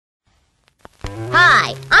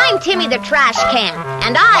Timmy the trash can,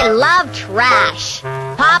 and I love trash.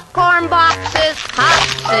 Popcorn boxes,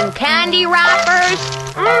 pops, and candy wrappers.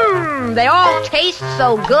 They all taste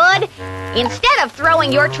so good. Instead of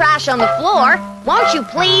throwing your trash on the floor, won't you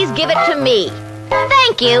please give it to me?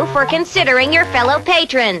 Thank you for considering your fellow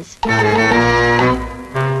patrons.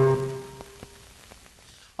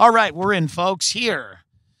 All right, we're in, folks, here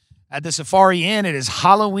at the Safari Inn. It is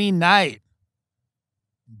Halloween night.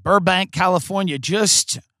 Burbank, California.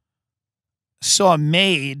 Just saw a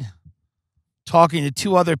maid talking to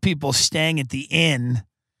two other people staying at the inn.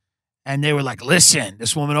 And they were like, listen,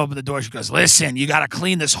 this woman opened the door. She goes, listen, you got to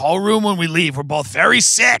clean this whole room when we leave. We're both very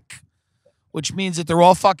sick, which means that they're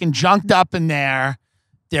all fucking junked up in there.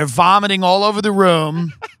 They're vomiting all over the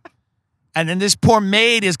room. And then this poor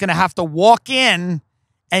maid is going to have to walk in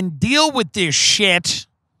and deal with this shit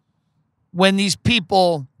when these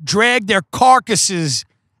people drag their carcasses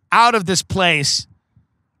out of this place.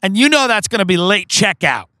 And you know that's going to be late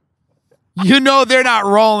checkout. You know they're not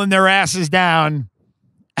rolling their asses down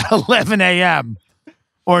at 11 a.m.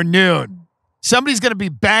 or noon. Somebody's going to be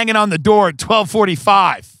banging on the door at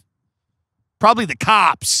 12:45. Probably the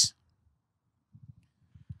cops.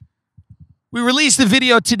 We released a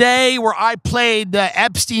video today where I played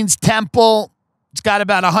Epstein's Temple. It's got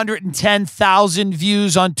about 110,000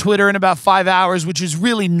 views on Twitter in about 5 hours, which is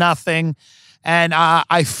really nothing. And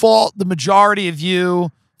I fault the majority of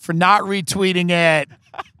you for not retweeting it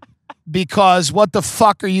because what the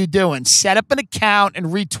fuck are you doing? Set up an account and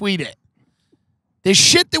retweet it. The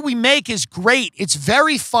shit that we make is great. It's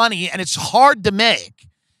very funny and it's hard to make.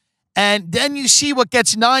 And then you see what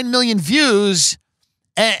gets 9 million views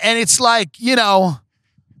and it's like, you know,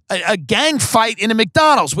 a gang fight in a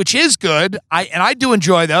McDonald's, which is good. I do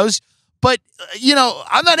enjoy those. But, you know,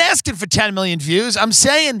 I'm not asking for 10 million views. I'm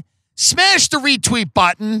saying smash the retweet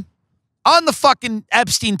button on the fucking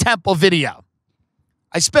Epstein Temple video.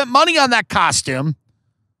 I spent money on that costume.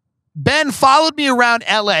 Ben followed me around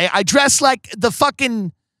L.A. I dressed like the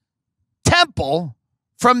fucking Temple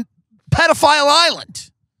from Pedophile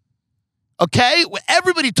Island. Okay?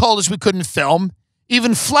 Everybody told us we couldn't film.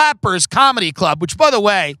 Even Flappers Comedy Club, which, by the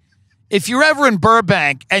way, if you're ever in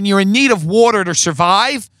Burbank and you're in need of water to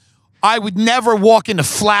survive, I would never walk into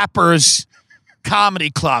Flappers Comedy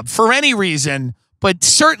Club for any reason, but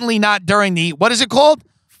certainly not during the, what is it called?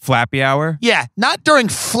 Flappy Hour? Yeah, not during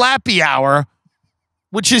Flappy Hour,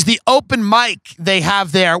 which is the open mic they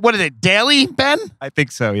have there. What is it, daily, Ben? I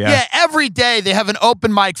think so, yeah. Yeah, every day they have an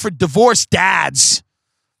open mic for divorced dads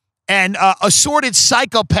and assorted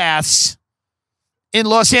psychopaths in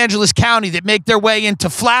Los Angeles County that make their way into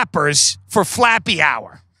Flappers for Flappy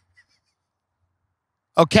Hour.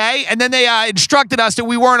 Okay? And then they instructed us that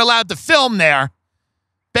we weren't allowed to film there.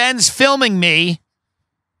 Ben's filming me.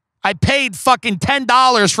 I paid fucking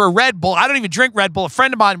 $10 for a Red Bull. I don't even drink Red Bull. A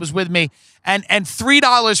friend of mine was with me. And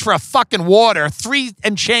 $3 for a fucking water. 3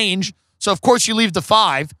 and change. So, of course, you leave the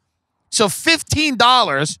 5. So,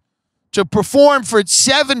 $15 to perform for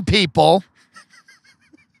 7 people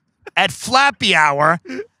at Flappy Hour,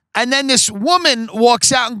 and then this woman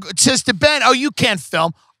walks out and says to Ben, oh, you can't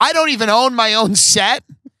film. I don't even own my own set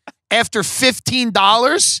after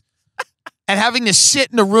 $15 and having to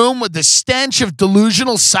sit in a room with the stench of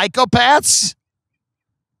delusional psychopaths.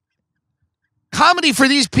 Comedy for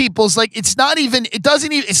these people is like, it's not even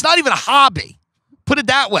a hobby. Put it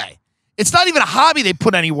that way. It's not even a hobby they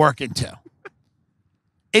put any work into.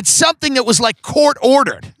 It's something that was like court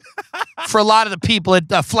ordered for a lot of the people at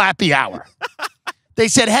Flappy Hour. They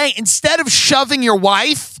said, hey, instead of shoving your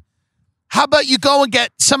wife, how about you go and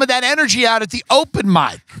get some of that energy out at the open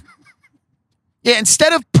mic? Yeah,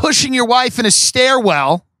 instead of pushing your wife in a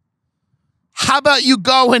stairwell, how about you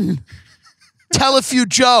go and tell a few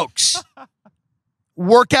jokes?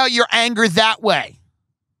 Work out your anger that way.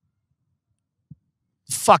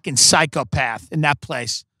 Fucking psychopath in that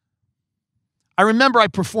place. I remember I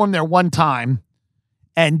performed there one time.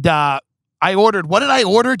 And I ordered, what did I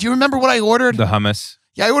order? Do you remember what I ordered? The hummus.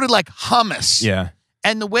 Yeah, I ordered like hummus. Yeah.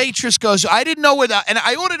 And the waitress goes, I didn't know where that, and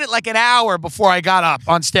I ordered it like an hour before I got up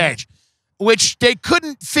on stage, which they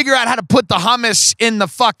couldn't figure out how to put the hummus in the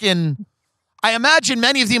fucking, I imagine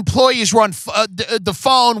many of the employees were on the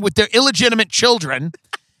phone with their illegitimate children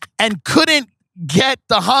and couldn't get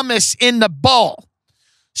the hummus in the bowl.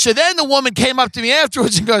 So then the woman came up to me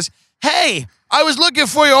afterwards and goes, hey, I was looking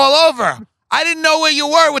for you all over. I didn't know where you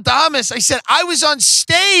were with the hummus. I said, I was on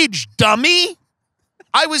stage, dummy.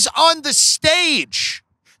 I was on the stage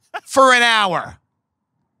for an hour,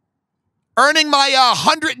 earning my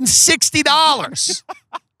 $160.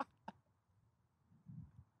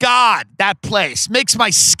 God, that place makes my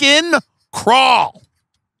skin crawl.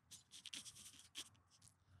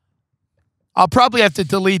 I'll probably have to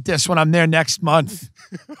delete this when I'm there next month.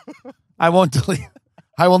 I won't delete.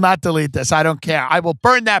 I will not delete this. I don't care. I will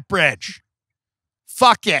burn that bridge.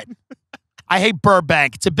 Fuck it. I hate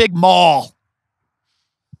Burbank. It's a big mall.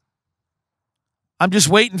 I'm just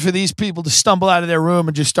waiting for these people to stumble out of their room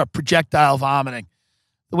and just start projectile vomiting.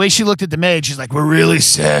 The way she looked at the maid, she's like, we're really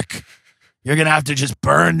sick. You're going to have to just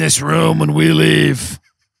burn this room when we leave.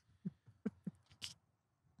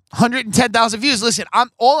 110,000 views. Listen,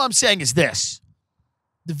 all I'm saying is this.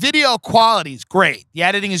 The video quality is great. The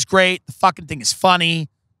editing is great. The fucking thing is funny.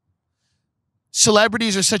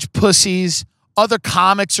 Celebrities are such pussies. Other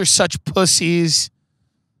comics are such pussies.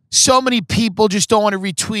 So many people just don't want to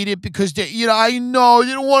retweet it because they, I know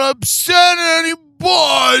you don't want to upset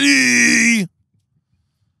anybody.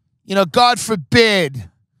 God forbid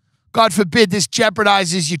this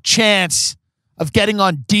jeopardizes your chance of getting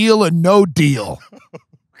on Deal or No Deal.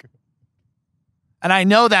 And I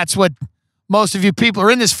know that's what most of you people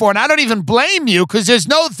are in this for, and I don't even blame you because there's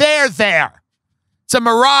no there. It's a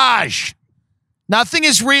mirage. Nothing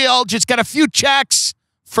is real. Just got a few checks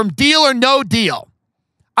from Deal or No Deal.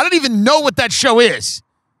 I don't even know what that show is.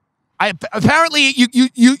 Apparently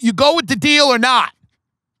you go with the deal or not.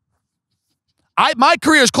 My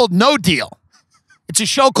career is called No Deal. It's a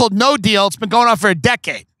show called No Deal. It's been going on for a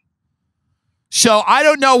decade. So I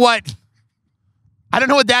don't know what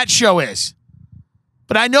that show is.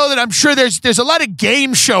 But I know that I'm sure there's a lot of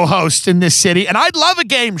game show hosts in this city, and I'd love a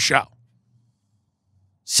game show.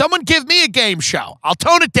 Someone give me a game show. I'll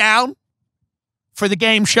tone it down for the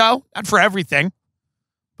game show, not for everything,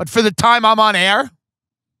 but for the time I'm on air.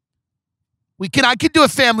 I could do a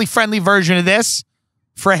family-friendly version of this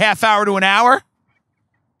for a half hour to an hour.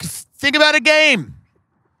 Think about a game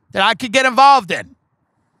that I could get involved in.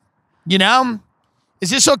 Is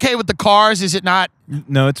this okay with the cars? Is it not?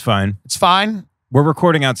 No, it's fine. It's fine? We're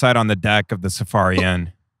recording outside on the deck of the Safari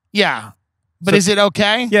Inn. Yeah. But is it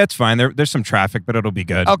okay? Yeah, it's fine. There's some traffic, but it'll be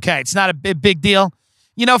good. Okay, it's not a big deal.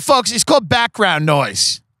 Folks, it's called background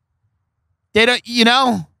noise. They don't,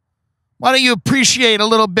 why don't you appreciate a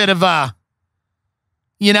little bit of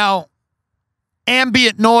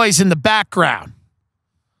ambient noise in the background?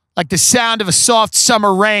 Like the sound of a soft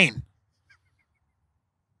summer rain.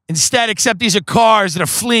 Instead, except these are cars that are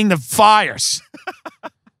fleeing the fires.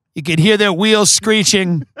 You can hear their wheels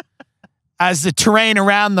screeching as the terrain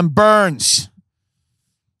around them burns.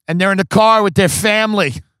 And they're in the car with their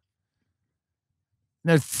family.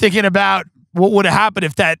 They're thinking about what would have happened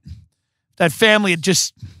if that family had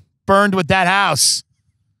just burned with that house.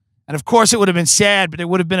 And of course it would have been sad, but there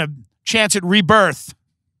would have been a chance at rebirth.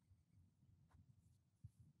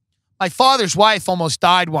 My father's wife almost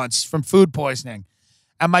died once from food poisoning.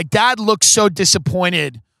 And my dad looked so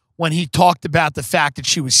disappointed when he talked about the fact that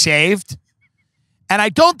she was saved. And I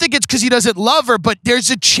don't think it's because he doesn't love her, but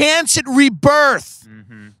there's a chance at rebirth.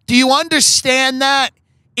 Mm-hmm. Do you understand that?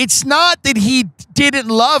 It's not that he didn't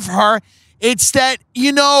love her. It's that,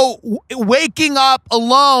 waking up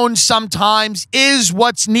alone sometimes is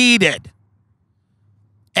what's needed.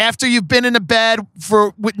 After you've been in a bed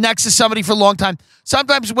next to somebody for a long time,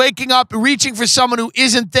 sometimes waking up and reaching for someone who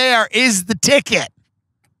isn't there is the ticket.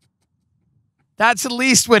 That's at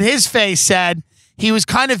least what his face said. He was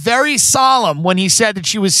kind of very solemn when he said that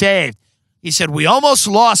she was saved. He said, we almost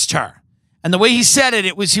lost her. And the way he said it,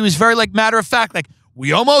 he was very matter of fact,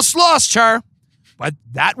 we almost lost her, but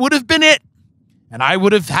that would have been it. And I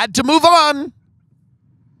would have had to move on.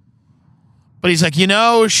 But he's like,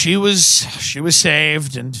 she was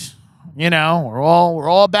saved, and we're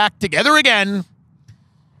all back together again.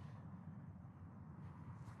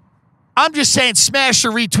 I'm just saying, smash the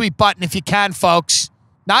retweet button if you can, folks.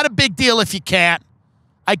 Not a big deal if you can't.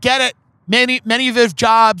 I get it. Many of you have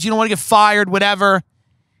jobs. You don't want to get fired, whatever.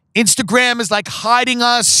 Instagram is hiding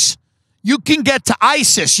us. You can get to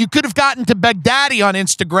ISIS. You could have gotten to Baghdadi on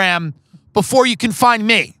Instagram before you can find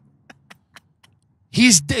me.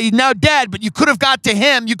 He's now dead, but you could have got to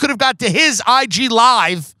him. You could have got to his IG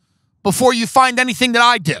Live before you find anything that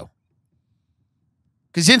I do.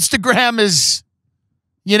 Because Instagram is,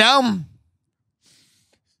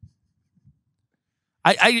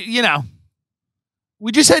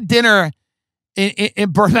 we just had dinner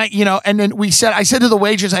in Burbank, and then I said to the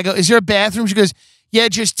waitress, I go, is there a bathroom? She goes, yeah,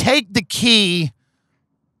 just take the key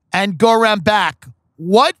and go around back.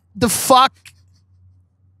 What the fuck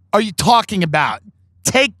are you talking about?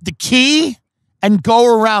 Take the key and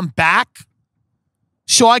go around back?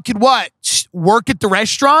 So I could what? Work at the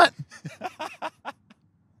restaurant?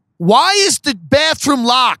 Why is the bathroom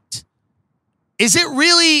locked? Is it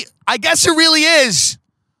really? I guess it really is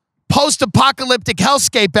post-apocalyptic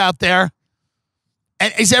hellscape out there.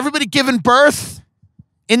 And is everybody giving birth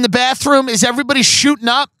in the bathroom? Is everybody shooting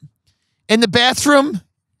up in the bathroom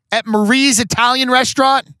at Marie's Italian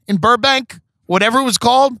restaurant in Burbank? Whatever it was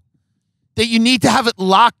called. That you need to have it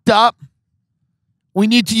locked up. We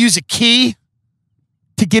need to use a key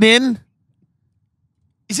to get in.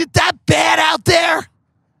 Is it that bad out there?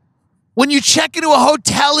 When you check into a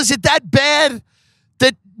hotel, is it that bad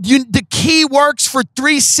that the key works for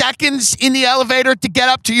 3 seconds in the elevator to get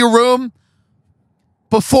up to your room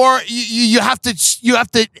before you have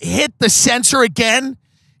to hit the sensor again?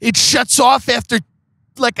 It shuts off after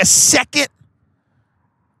like a second.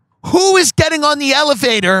 Who is getting on the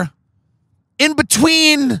elevator in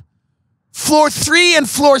between floor 3 and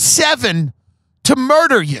floor 7 to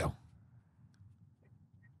murder you?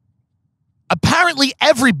 Apparently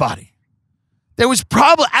everybody. There was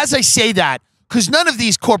probably, as I say that, because none of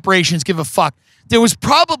these corporations give a fuck, there was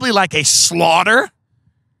probably like a slaughter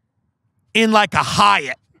in like a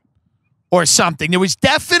Hyatt or something. There was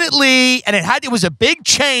definitely, and it was a big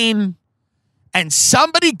chain, and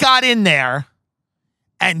somebody got in there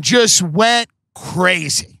and just went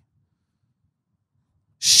crazy.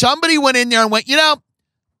 Somebody went in there and went,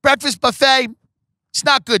 breakfast buffet, it's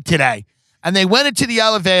not good today. And they went into the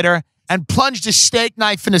elevator and plunged a steak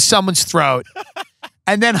knife into someone's throat.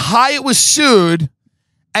 And then Hyatt was sued.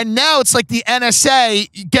 And now it's like the NSA,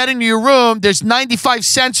 you get into your room, there's 95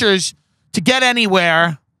 sensors to get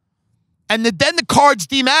anywhere. And then the card's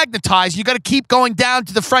demagnetized. You got to keep going down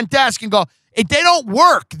to the front desk and go, they don't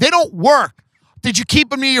work. They don't work. Did you keep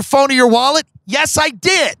them near your phone or your wallet? Yes, I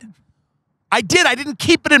did. I didn't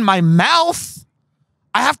keep it in my mouth.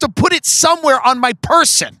 I have to put it somewhere on my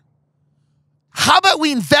person. How about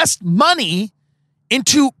we invest money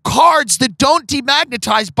into cards that don't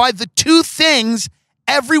demagnetize by the 2 things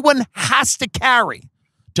everyone has to carry?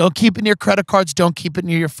 Don't keep it near credit cards. Don't keep it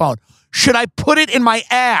near your phone. Should I put it in my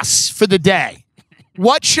ass for the day?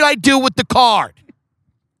 What should I do with the card?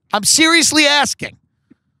 I'm seriously asking.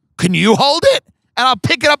 Can you hold it? And I'll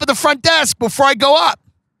pick it up at the front desk before I go up.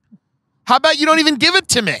 How about you don't even give it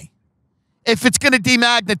to me if it's going to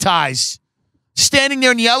demagnetize? Standing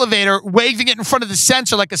there in the elevator, waving it in front of the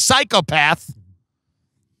sensor like a psychopath.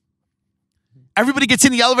 Everybody gets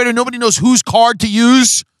in the elevator. Nobody knows whose card to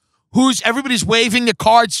use. Everybody's waving the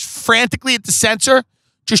cards frantically at the sensor,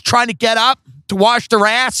 just trying to get up to wash their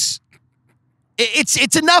ass.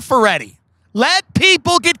 It's enough already. Let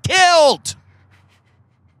people get killed.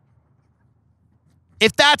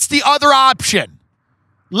 If that's the other option,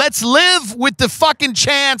 let's live with the fucking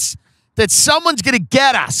chance that someone's going to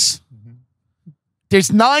get us.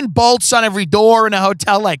 There's 9 bolts on every door in a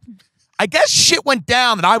hotel. Like, I guess shit went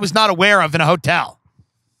down that I was not aware of in a hotel.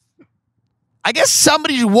 I guess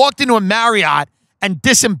somebody walked into a Marriott and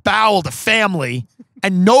disemboweled a family,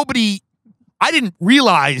 and I didn't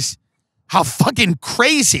realize how fucking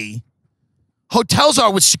crazy hotels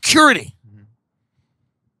are with security.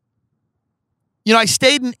 I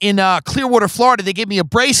stayed in Clearwater, Florida. They gave me a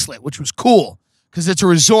bracelet, which was cool because it's a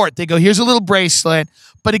resort. They go, here's a little bracelet.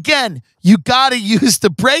 But again, you got to use the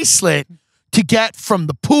bracelet to get from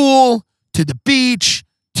the pool to the beach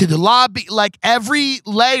to the lobby. Like every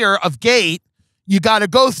layer of gate you got to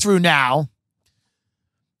go through now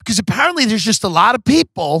because apparently there's just a lot of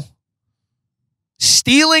people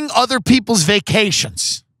stealing other people's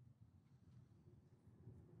vacations.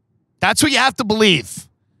 That's what you have to believe.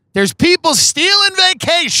 There's people stealing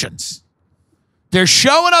vacations. They're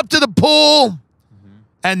showing up to the pool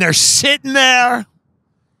and they're sitting there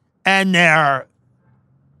and they're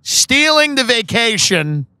stealing the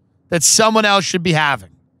vacation that someone else should be having.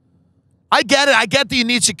 I get it. I get that you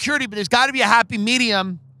need security, but there's got to be a happy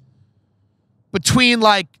medium between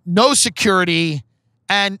like no security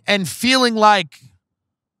and feeling like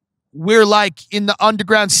we're like in the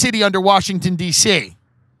underground city under Washington, D.C.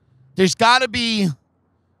 There's got to be,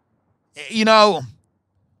 a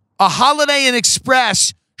Holiday Inn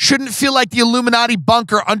Express shouldn't feel like the Illuminati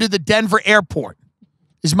bunker under the Denver airport,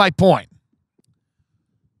 is my point.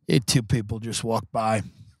 2 people just walked by.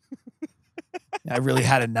 I really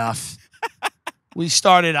had enough. We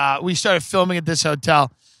started filming at this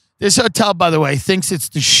hotel. This hotel, by the way, thinks it's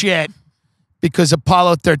the shit because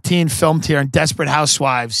Apollo 13 filmed here and Desperate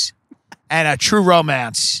Housewives and a True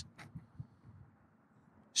Romance.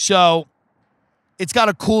 So it's got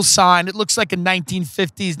a cool sign. It looks like a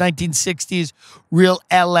 1950s, 1960s, real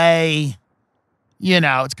LA.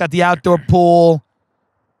 It's got the outdoor pool.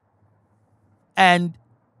 And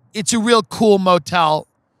it's a real cool motel,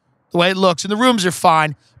 the way it looks. And the rooms are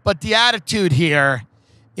fine. But the attitude here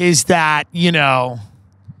is that,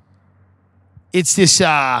 it's this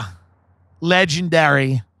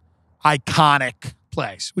legendary, iconic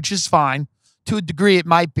place, which is fine. To a degree, it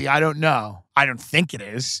might be. I don't know. I don't think it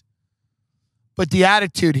is. But the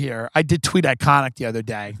attitude here, I did tweet iconic the other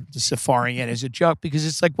day, the Safari Inn, as a joke, because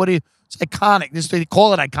it's like, it's iconic. They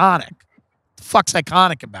call it iconic. The fuck's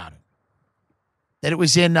iconic about it? That it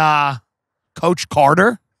was in Coach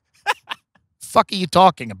Carter? Fuck are you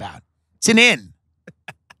talking about? It's an inn.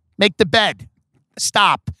 Make the bed.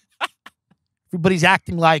 Stop. Everybody's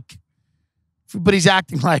acting like,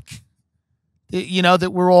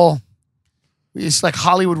 that we're all, it's like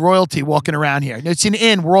Hollywood royalty walking around here. It's an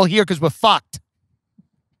inn. We're all here because we're fucked.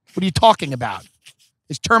 What are you talking about?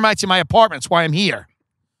 There's termites in my apartment. That's why I'm here.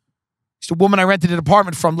 It's the woman I rented an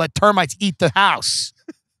apartment from let termites eat the house.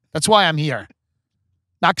 That's why I'm here.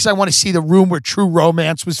 Not because I want to see the room where True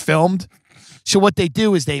Romance was filmed. So what they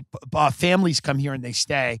do is families come here and they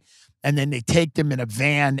stay, and then they take them in a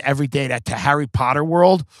van every day to Harry Potter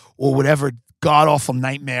World or whatever god-awful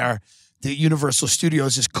nightmare that Universal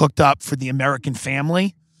Studios has cooked up for the American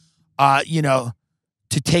family,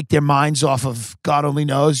 to take their minds off of God only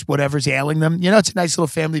knows whatever's ailing them. It's a nice little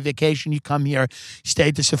family vacation. You come here, stay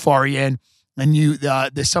at the Safari Inn, and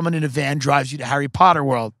there's someone in a van drives you to Harry Potter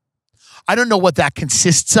World. I don't know what that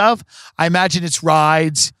consists of. I imagine it's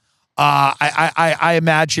rides. I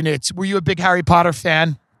imagine it's. Were you a big Harry Potter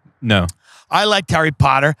fan? No. I liked Harry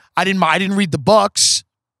Potter. I didn't read the books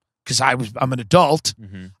because I'm an adult.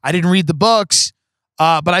 Mm-hmm. I didn't read the books,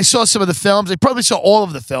 but I saw some of the films. I probably saw all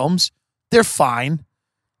of the films. They're fine,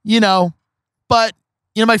 But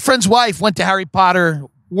my friend's wife went to Harry Potter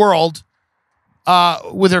World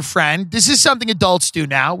with her friend. This is something adults do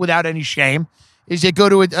now, without any shame. Is they go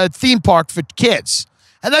to a theme park for kids,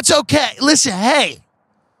 and that's okay. Listen, hey,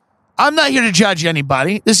 I'm not here to judge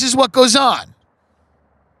anybody. This is what goes on.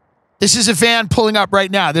 This is a van pulling up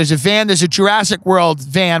right now. There's a Jurassic World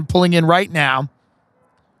van pulling in right now.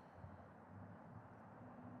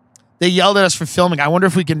 They yelled at us for filming. I wonder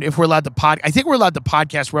if we're allowed to I think we're allowed to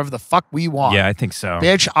podcast wherever the fuck we want. Yeah, I think so.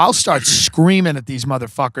 Bitch, I'll start screaming at these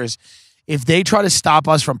motherfuckers. If they try to stop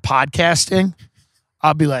us from podcasting,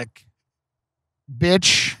 I'll be like,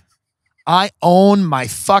 bitch, I own my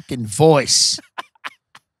fucking voice.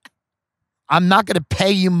 I'm not going to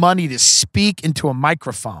pay you money to speak into a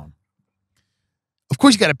microphone. Of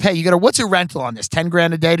course you got to pay. What's a rental on this? 10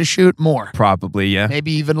 grand a day to shoot? More. Probably, yeah.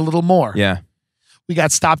 Maybe even a little more. Yeah. We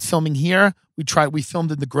got stopped filming here. We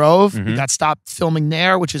filmed in the Grove. Mm-hmm. We got stopped filming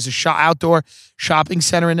there, which is a outdoor shopping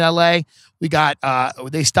center in LA. We got,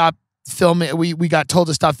 they stopped filming. We got told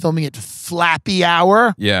to stop filming at Flappy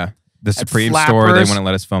Hour. Yeah. The Supreme store, they wouldn't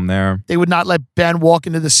let us film there. They would not let Ben walk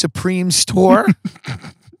into the Supreme store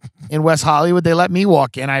in West Hollywood. They let me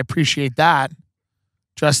walk in. I appreciate that.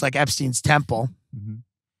 Dressed like Epstein's Temple. Mm-hmm.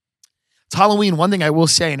 It's Halloween. One thing I will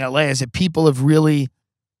say in LA is that people have really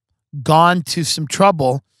gone to some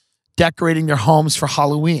trouble decorating their homes for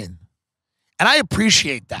Halloween. And I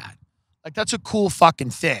appreciate that. Like, that's a cool fucking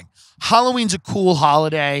thing. Halloween's a cool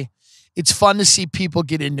holiday. It's fun to see people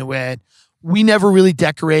get into it. We never really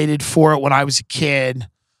decorated for it when I was a kid.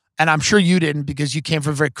 And I'm sure you didn't because you came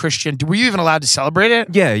from a very Christian. Were you even allowed to celebrate it?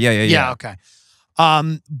 Yeah. Yeah, okay.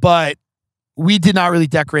 But we did not really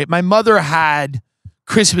decorate. My mother had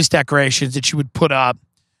Christmas decorations that she would put up,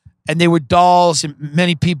 and they were dolls, and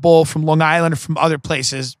many people from Long Island or from other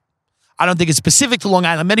places. I don't think it's specific to Long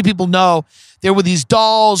Island. Many people know there were these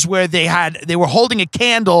dolls where they were holding a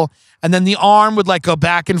candle, and then the arm would like go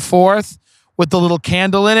back and forth with the little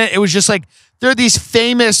candle in it. It was just like, there are these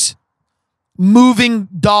famous moving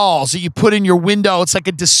dolls that you put in your window. It's like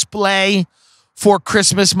a display for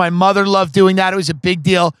Christmas. My mother loved doing that. It was a big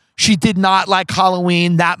deal. She did not like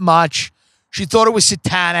Halloween that much. She thought it was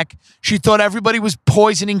satanic. She thought everybody was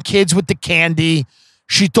poisoning kids with the candy.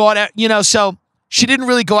 She thought, so she didn't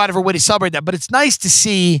really go out of her way to celebrate that. But it's nice to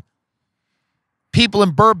see people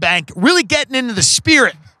in Burbank really getting into the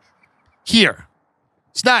spirit here.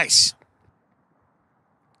 It's nice.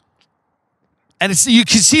 And you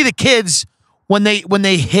can see the kids when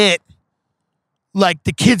they hit, like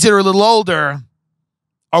the kids that are a little older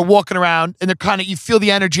are walking around and they're kind of, you feel the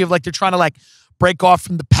energy of like they're trying to like break off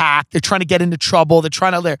from the pack. They're trying to get into trouble. They're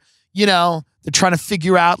trying to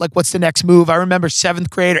figure out like what's the next move. I remember 7th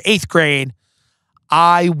grade or 8th grade,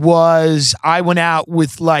 I went out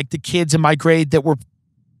with like the kids in my grade that were,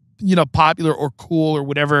 popular or cool or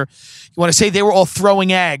whatever you want to say. They were all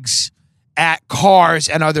throwing eggs at cars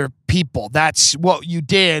and other people. That's what you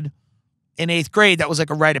did in 8th grade. That was like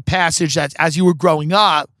a rite of passage. That's as you were growing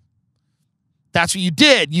up. That's what you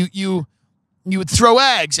did. You would throw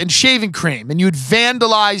eggs and shaving cream and you would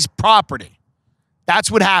vandalize property. That's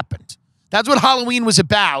what happened. That's what Halloween was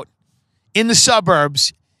about in the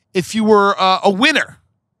suburbs if you were a winner,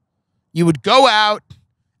 you would go out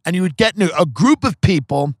and you would get in a group of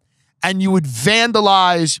people and you would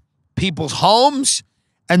vandalize people's homes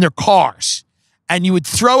and their cars. And you would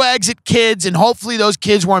throw eggs at kids, and hopefully those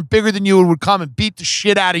kids weren't bigger than you and would come and beat the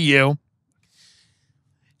shit out of you.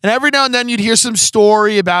 And every now and then you'd hear some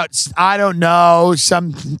story about, I don't know,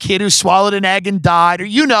 some kid who swallowed an egg and died.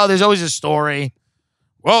 Or, there's always a story.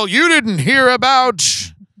 Well, you didn't hear about,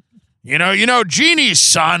 Jeannie's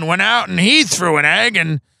son went out and he threw an egg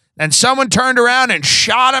and someone turned around and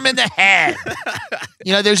shot him in the head.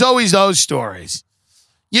 There's always those stories.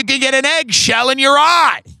 You could get an eggshell in your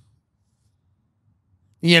eye.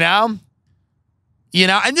 And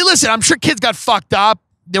listen, I'm sure kids got fucked up.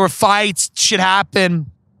 There were fights, shit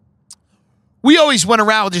happened. We always went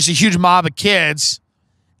around with just a huge mob of kids.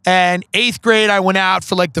 And 8th grade, I went out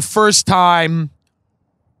for like the first time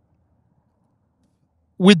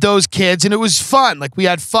with those kids, and it was fun. Like, we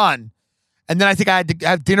had fun. And then I think I had to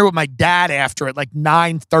have dinner with my dad after at like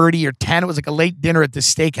 9:30 or 10. It was like a late dinner at the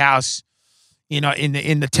steakhouse,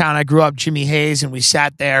 in the town I grew up, Jimmy Hayes, and we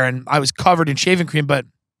sat there, and I was covered in shaving cream, but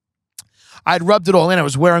I'd rubbed it all in. I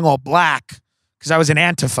was wearing all black because I was an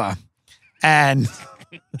Antifa. And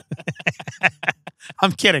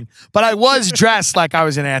I'm kidding. But I was dressed like I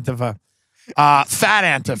was an Antifa.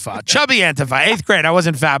 Fat Antifa. Chubby Antifa. 8th grade. I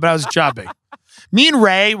wasn't fat, but I was chubby. Me and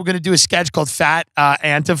Ray were going to do a sketch called Fat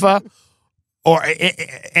Antifa or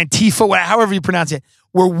Antifa, however you pronounce it,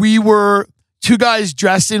 where we were two guys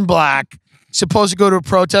dressed in black, supposed to go to a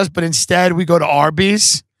protest, but instead we go to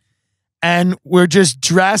Arby's and we're just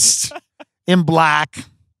dressed in black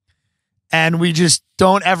and we just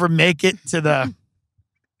don't ever make it to the,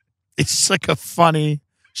 it's just like a funny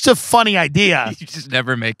idea. You just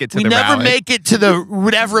never make it to the rally. We never make it to the,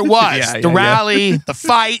 whatever it was, the rally, the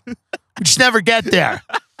fight. We just never get there.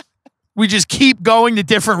 We just keep going to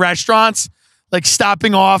different restaurants, like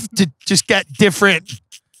stopping off to just get different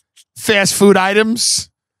fast food items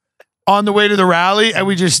on the way to the rally, and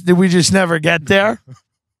we just never get there.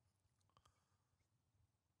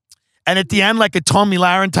 And at the end, like a Tommy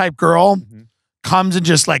Lahren type girl comes and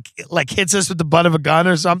just like hits us with the butt of a gun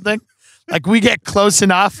or something. Like, we get close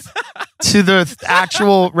enough to the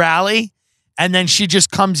actual rally, and then she just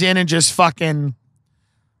comes in and just fucking.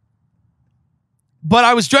 But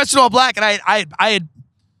I was dressed in all black, and I had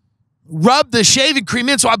rubbed the shaving cream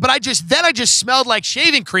in, but I just smelled like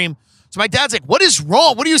shaving cream. So my dad's like, "What is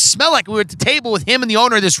wrong? What do you smell like?" We were at the table with him and the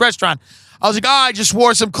owner of this restaurant. I was like, "Oh, I just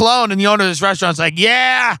wore some cologne." And the owner of this restaurant's like,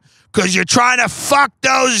 "Yeah, because you're trying to fuck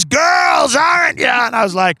those girls, aren't you?" And I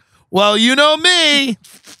was like, "Well, you know me,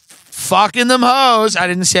 fucking them hoes." I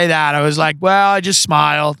didn't say that. I was like, "Well," I just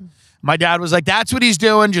smiled. My dad was like, "That's what he's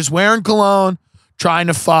doing, just wearing cologne, trying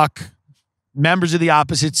to fuck members of the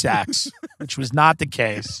opposite sex," which was not the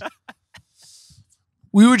case.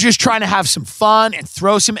 We were just trying to have some fun and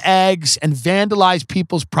throw some eggs and vandalize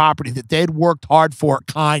people's property that they'd worked hard for,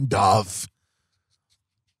 kind of.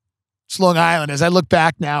 It's Long Island. As I look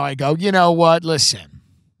back now, I go, you know what? Listen.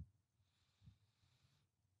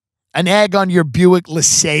 An egg on your Buick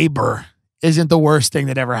LeSabre isn't the worst thing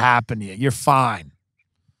that ever happened to you. You're fine.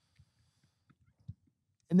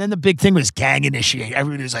 And then the big thing was gang initiation.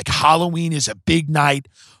 Everybody was like, Halloween is a big night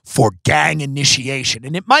for gang initiation.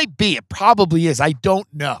 And it might be. It probably is. I don't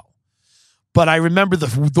know. But I remember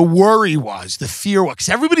the worry was, the fear was. Because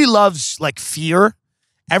everybody loves, like, fear.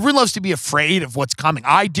 Everyone loves to be afraid of what's coming.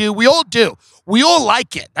 I do. We all do. We all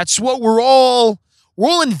like it. That's what we're all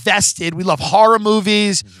invested. We love horror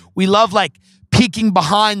movies. We love, like, peeking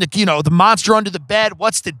behind the monster under the bed.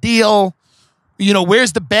 What's the deal?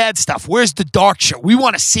 Where's the bad stuff? Where's the dark shit? We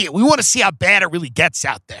want to see it. We want to see how bad it really gets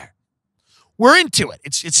out there. We're into it.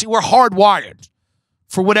 We're hardwired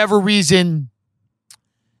for whatever reason.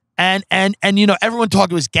 And everyone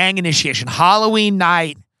talked, it was gang initiation. Halloween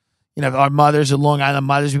night, our mothers, the Long Island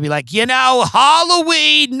mothers would be like,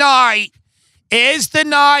 Halloween night is the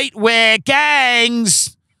night where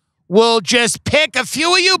gangs will just pick a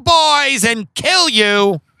few of you boys and kill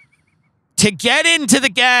you to get into the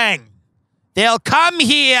gang. They'll come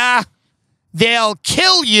here, they'll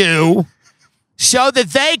kill you so that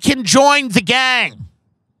they can join the gang.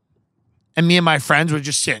 And me and my friends would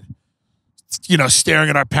just sit, staring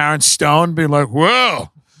at our parents stoned, being like,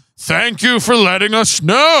 well, thank you for letting us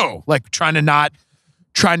know. Like trying to not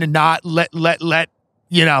let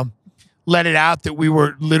it out that we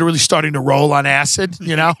were literally starting to roll on acid,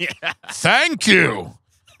 Yeah. Thank you.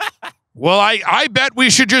 Well, I bet we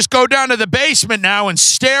should just go down to the basement now and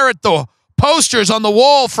stare at the posters on the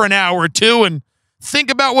wall for an hour or two and think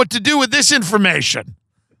about what to do with this information.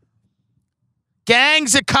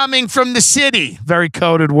 Gangs are coming from the city. Very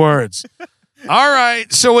coded words. All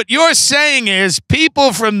right. So what you're saying is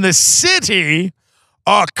people from the city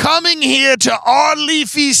are coming here to our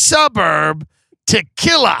leafy suburb to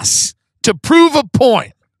kill us, to prove a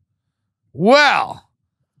point. Well,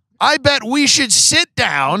 I bet we should sit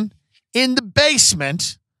down in the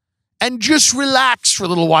basement and just relax for a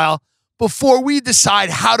little while before we decide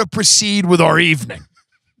how to proceed with our evening.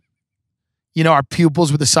 You know, our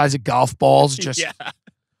pupils were the size of golf balls.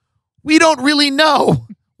 We don't really know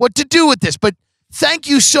what to do with this, but thank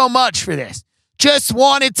you so much for this. Just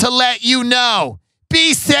wanted to let you know.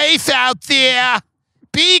 Be safe out there.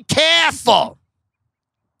 Be careful.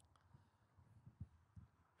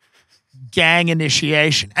 Gang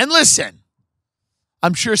initiation. And listen,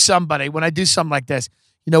 I'm sure somebody, when I do something like this,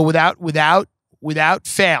 you know, without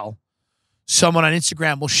fail, someone on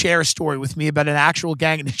Instagram will share a story with me about an actual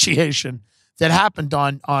gang initiation that happened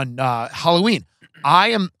on Halloween. I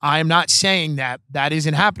am not saying that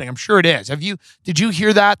isn't happening. I'm sure it is. Did you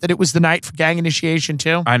hear that it was the night for gang initiation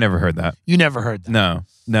too? I never heard that. You never heard that?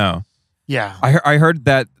 No. Yeah. I heard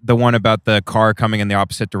that the one about the car coming in the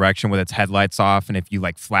opposite direction with its headlights off, and if you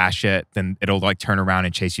like flash it, then it'll like turn around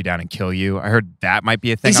and chase you down and kill you. I heard that might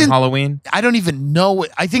be a thing on Halloween. I don't even know.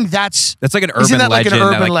 I think that's like an urban legend. Like an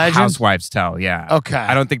urban legend? Housewives tell. Yeah. Okay.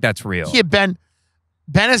 I don't think that's real. Yeah, Ben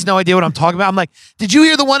has no idea what I'm talking about. I'm like, did you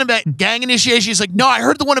hear the one about gang initiation? He's like, no, I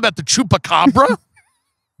heard the one about the chupacabra.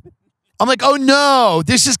 I'm like, oh no,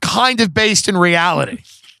 this is kind of based in reality.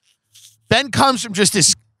 Ben comes from just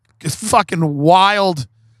this fucking wild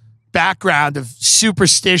background of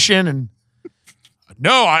superstition and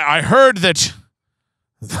no, I heard the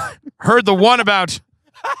one about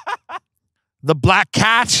the black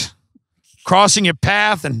cat crossing your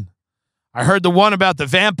path, and I heard the one about the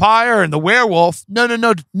vampire and the werewolf. No.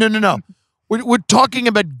 We're talking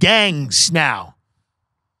about gangs now.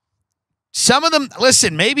 Some of them,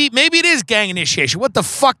 listen, maybe it is gang initiation. What the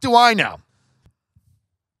fuck do I know?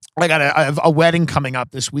 I have a wedding coming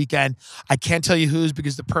up this weekend. I can't tell you whose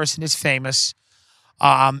because the person is famous,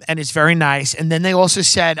 and it's very nice. And then they also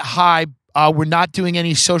said, hi, we're not doing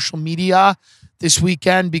any social media this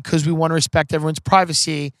weekend because we want to respect everyone's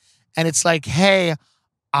privacy. And it's like, hey,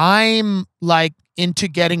 I'm like into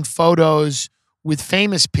getting photos with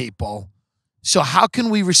famous people. So how can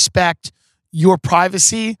we respect your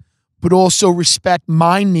privacy, but also respect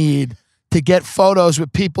my need to get photos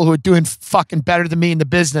with people who are doing fucking better than me in the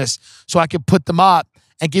business so I can put them up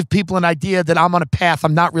and give people an idea that I'm on a path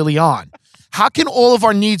I'm not really on? How can all of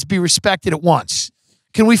our needs be respected at once?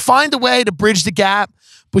 Can we find a way to bridge the gap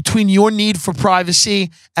between your need for privacy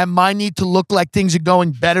and my need to look like things are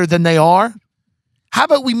going better than they are? How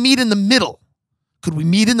about we meet in the middle? Could we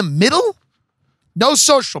meet in the middle? No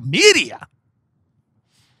social media.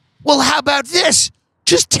 Well, how about this?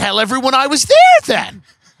 Just tell everyone I was there then.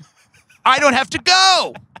 I don't have to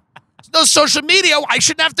go. There's no social media. I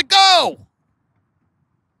shouldn't have to go.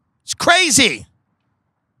 It's crazy.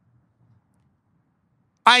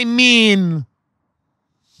 I mean,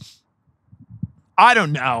 I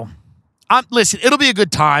don't know. Listen, it'll be a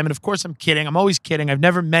good time. And of course, I'm kidding. I'm always kidding. I've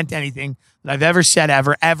never meant anything that I've ever said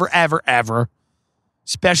ever.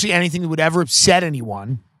 Especially anything that would ever upset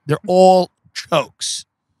anyone. They're all jokes.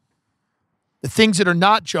 The things that are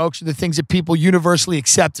not jokes are the things that people universally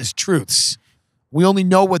accept as truths. We only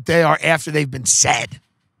know what they are after they've been said.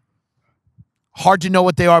 Hard to know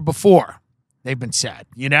what they are before they've been said,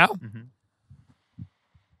 you know? Mm-hmm.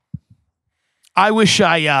 I wish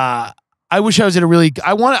I was at a really,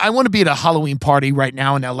 I want to be at a Halloween party right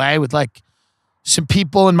now in LA with like some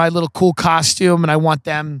people in my little cool costume, and I want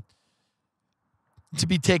them to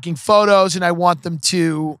be taking photos, and I want them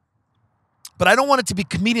to, but I don't want it to be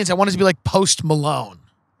comedians. I want it to be like Post Malone.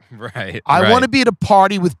 Right. I want to be at a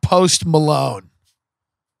party with Post Malone.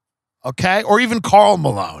 Okay? Or even Karl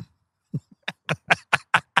Malone.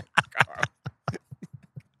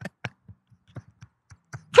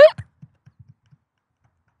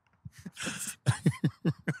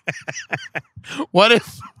 What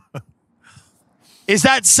if is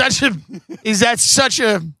that such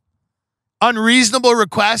a unreasonable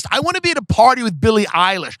request? I want to be at a party with Billie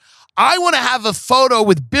Eilish. I want to have a photo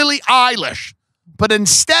with Billie Eilish, but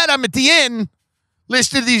instead I'm at the inn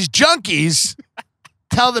listening to these junkies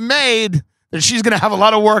tell the maid that she's going to have a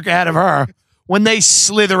lot of work ahead of her when they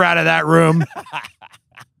slither out of that room.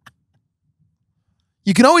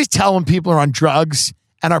 You can always tell when people are on drugs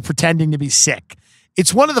and are pretending to be sick.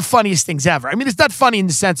 It's one of the funniest things ever. I mean, it's not funny in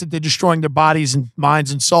the sense that they're destroying their bodies and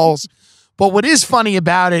minds and souls, but what is funny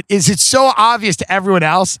about it is it's so obvious to everyone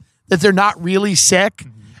else that they're not really sick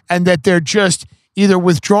and that they're just either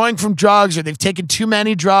withdrawing from drugs or they've taken too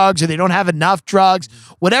many drugs or they don't have enough drugs,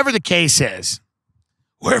 whatever the case is.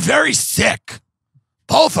 We're very sick.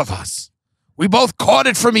 Both of us. We both caught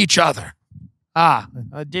it from each other.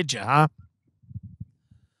 Did you, huh?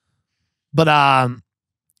 But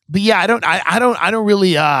yeah, I don't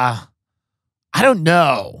really, I don't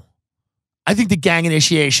know. I think the gang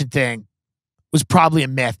initiation thing was probably a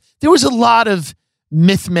myth. There was a lot of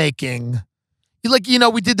myth making. Like,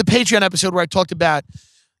 we did the Patreon episode where I talked about,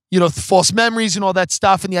 false memories and all that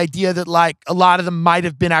stuff and the idea that, like, a lot of them might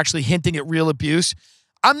have been actually hinting at real abuse.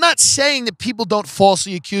 I'm not saying that people don't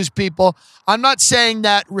falsely accuse people. I'm not saying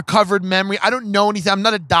that recovered memory, I don't know anything. I'm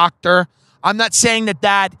not a doctor. I'm not saying that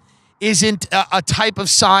that isn't a type of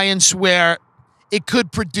science where it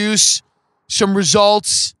could produce some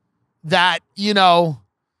results that,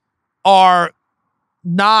 are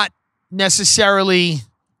not necessarily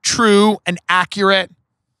true and accurate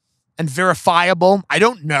and verifiable. I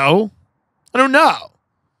don't know. But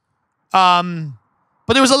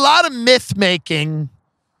there was a lot of myth making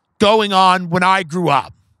going on when I grew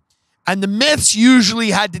up. And the myths usually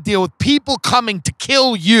had to deal with people coming to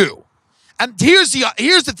kill you. And here's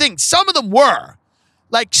the thing. Some of them were.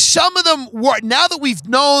 Like, some of them were. Now that we've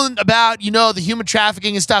known about, the human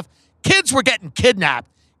trafficking and stuff, kids were getting kidnapped.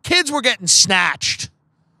 Kids were getting snatched.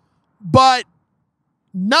 But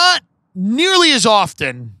not nearly as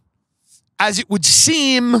often as it would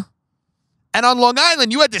seem. And on Long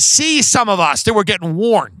Island, you had to see some of us that were getting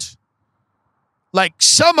warned. Like,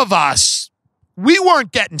 some of us, we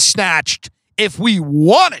weren't getting snatched if we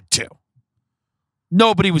wanted to.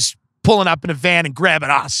 Nobody was pulling up in a van and grabbing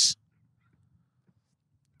us.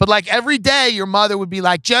 But, like, every day, your mother would be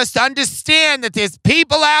like, just understand that there's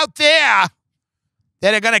people out there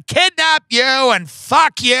that are going to kidnap you and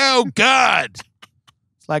fuck you good.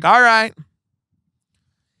 It's like, all right.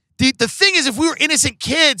 The thing is, if we were innocent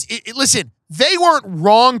kids, listen, they weren't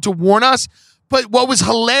wrong to warn us, but what was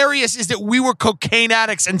hilarious is that we were cocaine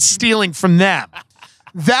addicts and stealing from them.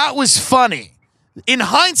 That was funny. In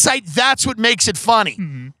hindsight, that's what makes it funny.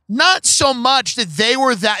 Mm-hmm. Not so much that they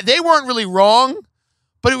weren't really wrong,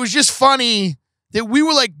 but it was just funny that we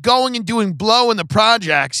were like going and doing blow in the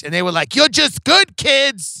projects, and they were like, you're just good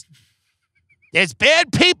kids. There's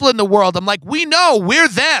bad people in the world. I'm like, we know, we're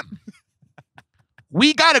them.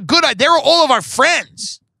 We got a good idea. They were all of our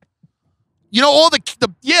friends. All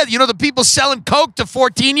the people selling coke to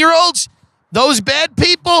 14-year-olds, those bad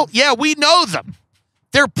people, yeah, we know them.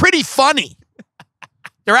 They're pretty funny.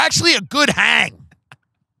 They're actually a good hang.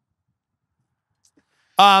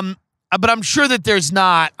 But I'm sure that there's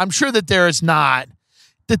not.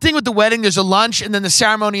 The thing with the wedding, there's a lunch and then the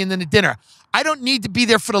ceremony and then the dinner. I don't need to be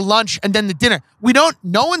there for the lunch and then the dinner.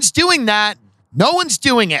 No one's doing that. No one's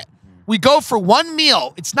doing it. We go for one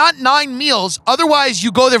meal. It's not 9 meals. Otherwise,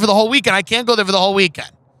 you go there for the whole weekend. I can't go there for the whole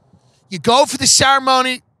weekend. You go for the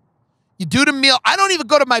ceremony. You do the meal. I don't even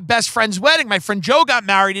go to my best friend's wedding. My friend Joe got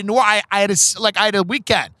married in New York. I had a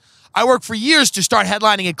weekend. I worked for years to start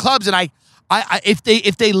headlining at clubs, and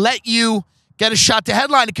if they let you get a shot to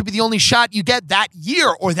headline, it could be the only shot you get that year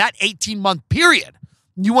or that 18-month period.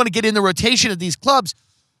 You want to get in the rotation of these clubs.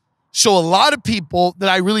 So a lot of people that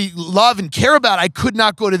I really love and care about, I could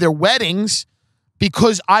not go to their weddings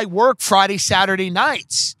because I work Friday, Saturday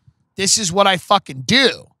nights. This is what I fucking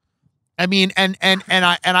do. I mean, and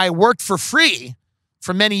I worked for free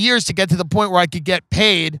for many years to get to the point where I could get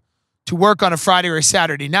paid to work on a Friday or a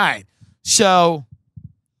Saturday night. So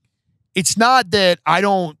it's not that I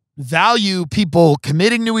don't value people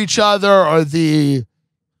committing to each other or the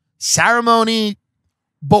ceremony,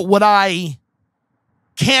 but what I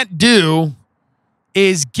can't do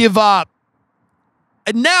is give up.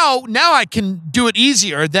 And now I can do it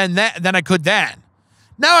easier than I could then.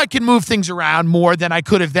 Now I can move things around more than I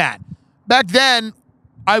could have then. Back then,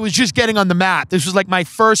 I was just getting on the map. This was like my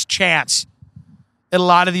first chance at a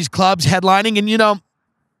lot of these clubs headlining. And,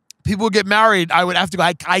 people would get married. I would have to go,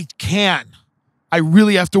 I can't. I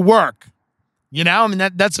really have to work. I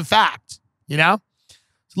mean, that's a fact,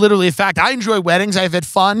 It's literally a fact. I enjoy weddings. I've had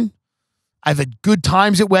fun. I've had good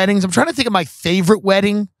times at weddings. I'm trying to think of my favorite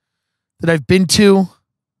wedding that I've been to.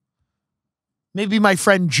 Maybe my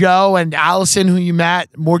friend Joe and Allison, who you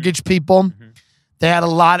met, mortgage people. Mm-hmm. They had a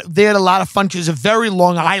lot of fun because it was a very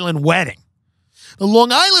Long Island wedding. The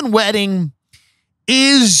Long Island wedding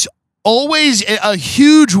is always a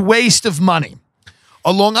huge waste of money.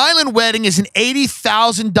 A Long Island wedding is an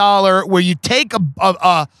 $80,000 where you take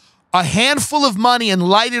a handful of money and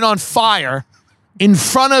light it on fire in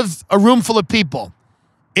front of a room full of people.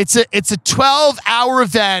 It's a 12-hour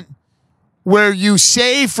event where you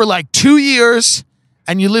save for like 2 years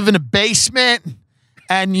and you live in a basement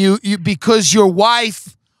and you because your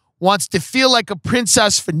wife wants to feel like a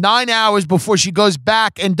princess for 9 hours before she goes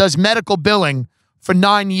back and does medical billing for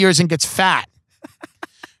 9 years and gets fat.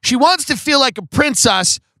 She wants to feel like a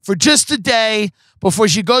princess for just a day before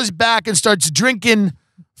she goes back and starts drinking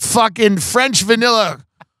fucking French vanilla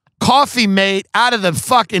coffee mate out of the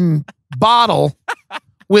fucking bottle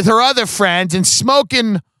with her other friends and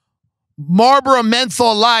smoking Marlboro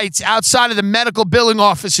menthol lights outside of the medical billing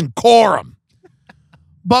office in Coram.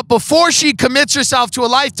 But before she commits herself to a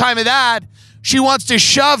lifetime of that, she wants to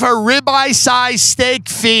shove her ribeye-sized steak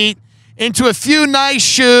feet into a few nice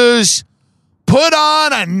shoes, put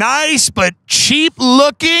on a nice but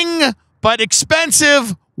cheap-looking but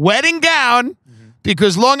expensive wedding gown,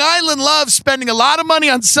 because Long Island loves spending a lot of money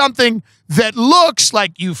on something that looks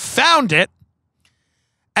like you found it,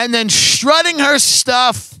 and then strutting her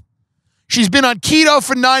stuff. She's been on keto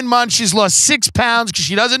for 9 months. She's lost 6 pounds because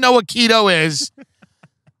she doesn't know what keto is.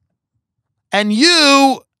 And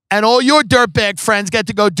you and all your dirtbag friends get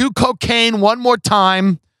to go do cocaine one more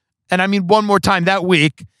time, and I mean one more time that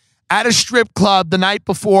week, at a strip club the night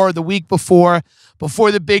before, the week before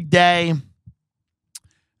the big day.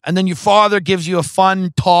 And then your father gives you a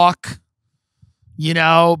fun talk, you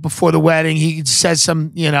know, before the wedding. He says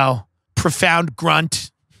some, you know, profound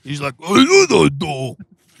grunt. He's like, you're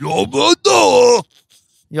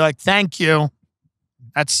like, thank you.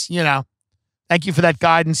 That's, you know, thank you for that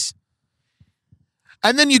guidance.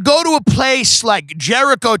 And then you go to a place like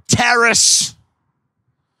Jericho Terrace,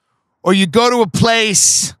 or you go to a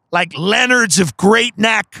place like Leonard's of Great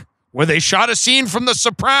Neck, where they shot a scene from The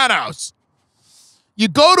Sopranos. You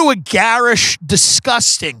go to a garish,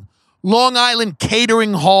 disgusting Long Island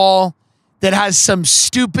catering hall that has some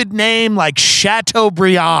stupid name like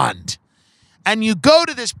Chateaubriand. And you go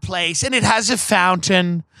to this place, and it has a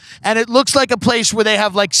fountain, and it looks like a place where they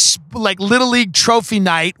have like Little League trophy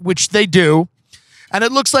night, which they do. And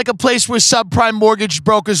it looks like a place where subprime mortgage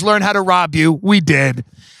brokers learn how to rob you. We did.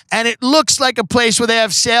 And it looks like a place where they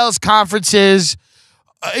have sales conferences,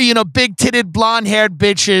 you know, big-titted, blonde-haired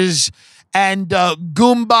bitches and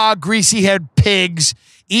Goomba, greasy-haired pigs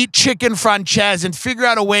eat chicken franchise and figure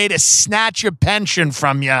out a way to snatch your pension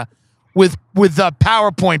from you with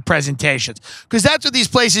PowerPoint presentations. Because that's what these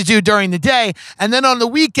places do during the day. And then on the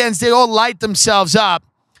weekends, they all light themselves up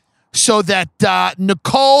so that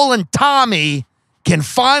Nicole and Tommy can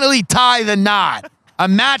finally tie the knot. A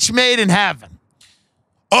match made in heaven.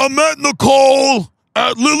 I met Nicole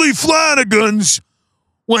at Lily Flanagan's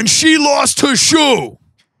when she lost her shoe.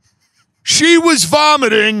 She was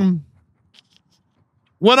vomiting.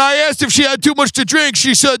 When I asked if she had too much to drink,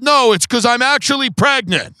 she said, no, it's because I'm actually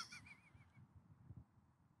pregnant.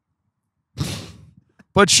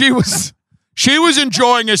 But she was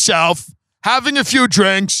enjoying herself, having a few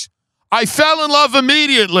drinks. I fell in love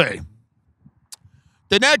immediately.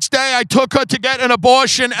 The next day, I took her to get an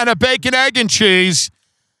abortion and a bacon, egg, and cheese.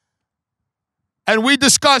 And we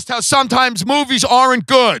discussed how sometimes movies aren't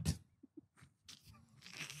good.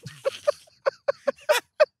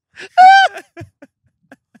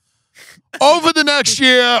 Over the next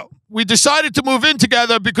year, we decided to move in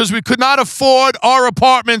together because we could not afford our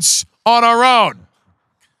apartments on our own.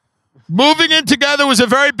 Moving in together was a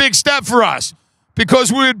very big step for us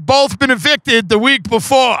because we had both been evicted the week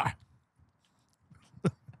before.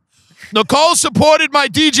 Nicole supported my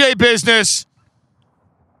DJ business,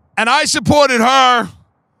 and I supported her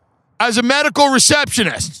as a medical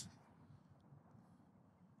receptionist.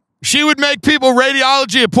 She would make people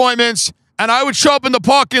radiology appointments, and I would show up in the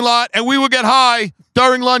parking lot, and we would get high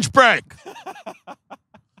during lunch break.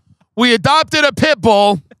 We adopted a pit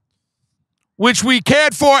bull, which we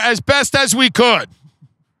cared for as best as we could.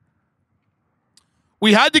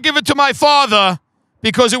 We had to give it to my father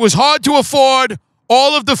because it was hard to afford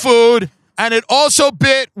all of the food, and it also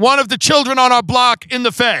bit one of the children on our block in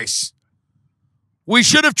the face. We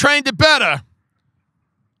should have trained it better,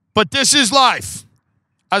 but this is life.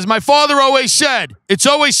 As my father always said, it's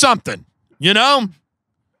always something, you know?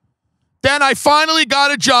 Then I finally got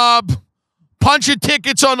a job punching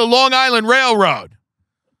tickets on the Long Island Railroad.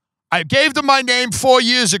 I gave them my name 4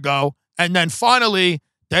 years ago, and then finally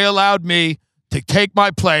they allowed me to take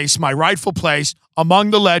my place, my rightful place,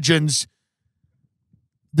 among the legends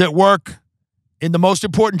that work in the most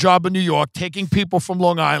important job in New York, taking people from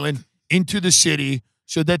Long Island into the city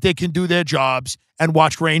so that they can do their jobs and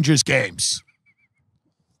watch Rangers games.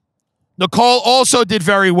 Nicole also did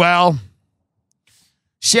very well.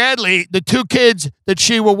 Sadly, the 2 kids that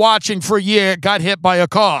she were watching for a year got hit by a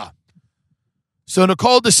car. So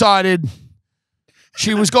Nicole decided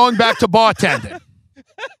she was going back to bartending.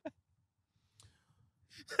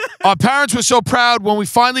 Our parents were so proud when we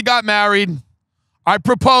finally got married. I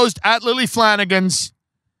proposed at Lily Flanagan's.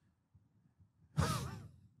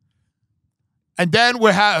 And then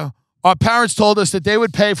our parents told us that they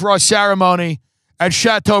would pay for our ceremony at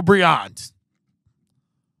Chateaubriand.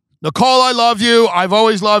 Nicole, I love you. I've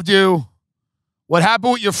always loved you. What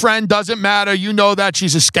happened with your friend doesn't matter. You know that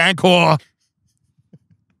she's a skank whore.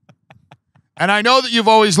 And I know that you've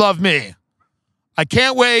always loved me. I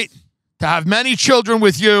can't wait to have many children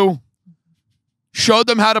with you, show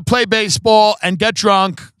them how to play baseball and get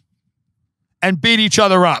drunk and beat each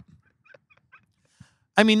other up.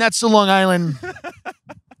 I mean, that's the Long Island,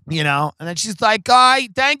 you know. And then she's like,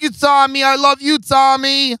 thank you, Tommy. I love you,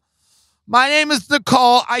 Tommy. My name is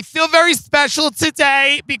Nicole. I feel very special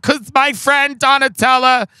today because my friend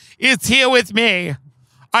Donatella is here with me.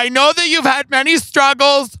 I know that you've had many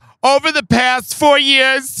struggles over the past 4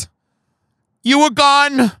 years. You were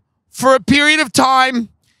gone for a period of time,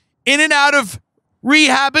 in and out of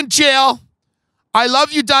rehab and jail. I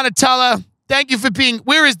love you, Donatella. Thank you for being...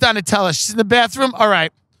 Where is Donatella? She's in the bathroom? All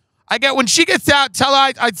right. When she gets out,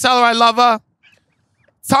 I tell her I love her.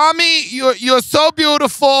 Tommy, you're so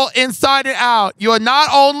beautiful inside and out. You're not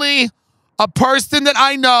only a person that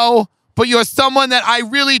I know, but you're someone that I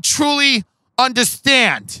really, truly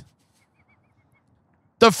understand.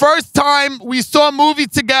 The first time we saw a movie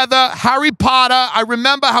together, Harry Potter, I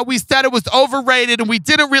remember how we said it was overrated and we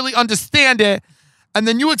didn't really understand it. And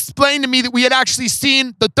then you explained to me that we had actually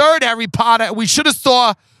seen the third Harry Potter and we should have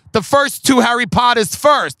saw the first 2 Harry Potters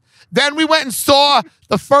first. Then we went and saw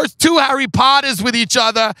the first 2 Harry Potters with each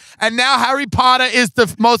other, and now Harry Potter is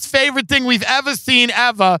the most favorite thing we've ever seen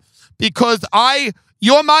ever because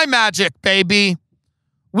you're my magic, baby.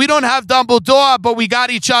 We don't have Dumbledore, but we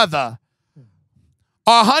got each other.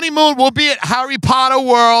 Our honeymoon will be at Harry Potter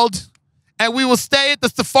World, and we will stay at the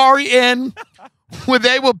Safari Inn where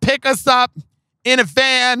they will pick us up in a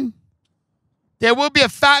van. There will be a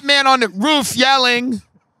fat man on the roof yelling.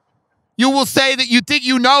 You will say that you think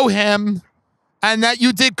you know him and that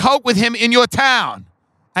you did coke with him in your town.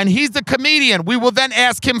 And he's the comedian. We will then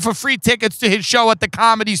ask him for free tickets to his show at the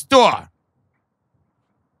Comedy Store.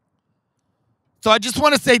 So I just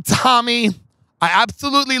want to say, Tommy, I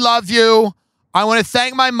absolutely love you. I want to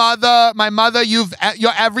thank my mother. My mother, you're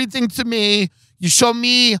everything to me. You show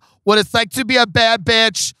me what it's like to be a bad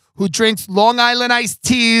bitch who drinks Long Island iced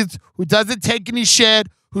teas, who doesn't take any shit,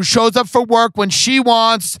 who shows up for work when she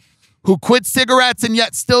wants, who quits cigarettes and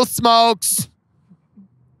yet still smokes,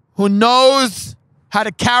 who knows how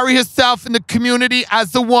to carry herself in the community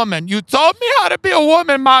as a woman. You told me how to be a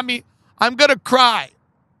woman, Mommy. I'm going to cry.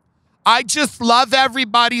 I just love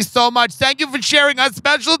everybody so much. Thank you for sharing a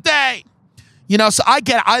special day. You know, so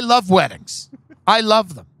I love weddings. I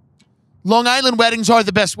love them. Long Island weddings are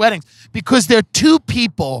the best weddings because they're 2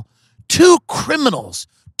 people, 2 criminals,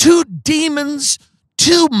 2 demons,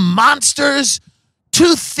 2 monsters,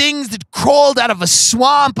 2 things that crawled out of a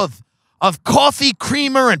swamp of coffee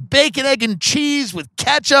creamer and bacon, egg, and cheese with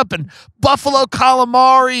ketchup and buffalo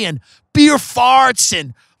calamari and beer farts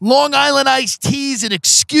and Long Island iced teas and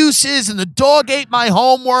excuses and the dog ate my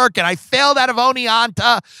homework and I failed out of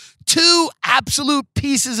Oneonta. 2 absolute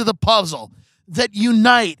pieces of the puzzle that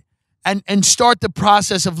unite and start the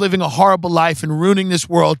process of living a horrible life and ruining this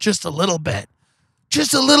world just a little bit.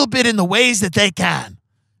 Just a little bit in the ways that they can.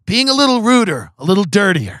 Being a little ruder, a little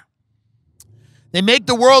dirtier. They make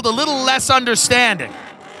the world a little less understanding.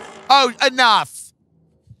 Oh, enough.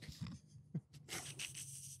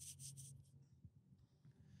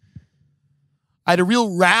 I had a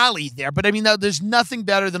real rally there, but I mean, there's nothing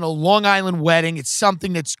better than a Long Island wedding. It's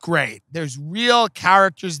something that's great. There's real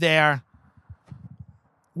characters there.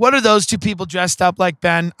 What are those 2 people dressed up like,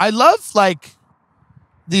 Ben? I love, like,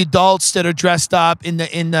 the adults that are dressed up in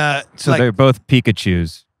the. So like, they're both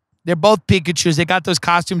Pikachus. They're both Pikachus. They got those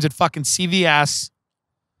costumes at fucking CVS.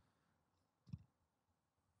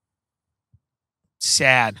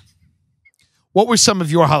 Sad. What were some of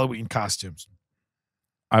your Halloween costumes?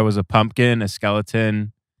 I was a pumpkin, a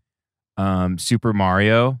skeleton, Super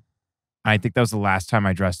Mario. I think that was the last time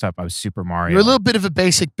I dressed up. I was Super Mario. You're a little bit of a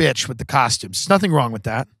basic bitch with the costumes. There's nothing wrong with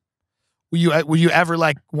that. Were you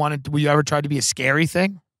ever try to be a scary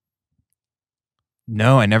thing?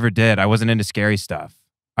 No, I never did. I wasn't into scary stuff.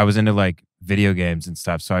 I was into like video games and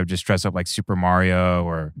stuff. So I would just dress up like Super Mario,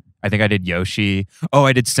 or I think I did Yoshi. Oh,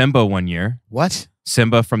 I did Simba one year. What?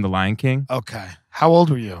 Simba from The Lion King. Okay. How old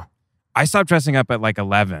were you? I stopped dressing up at like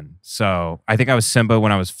 11. So I think I was Simba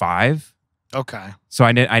when I was 5. Okay. So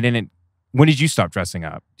I didn't. When did you stop dressing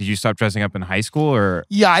up? Did you stop dressing up in high school or?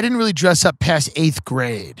 Yeah, I didn't really dress up past 8th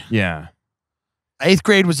grade. Yeah. 8th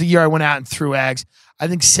grade was the year I went out and threw eggs. I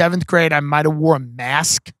think 7th grade, I might have wore a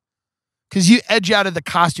mask. Because you edge out of the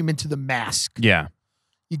costume into the mask. Yeah.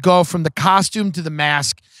 You go from the costume to the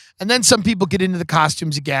mask. And then some people get into the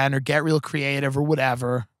costumes again or get real creative or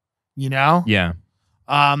whatever. You know? Yeah.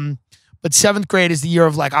 But 7th grade is the year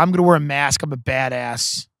of like, I'm going to wear a mask. I'm a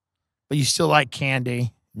badass. But you still like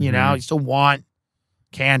candy. You know? You still want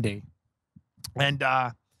candy. And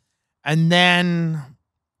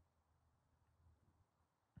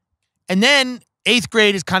then 8th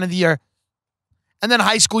grade is kind of the year. And then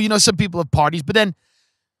high school, you know, some people have parties. But then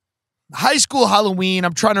high school Halloween,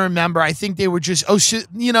 I'm trying to remember. I think they were just,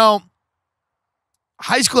 you know,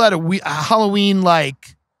 high school had a Halloween,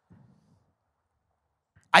 like,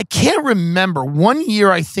 I can't remember. One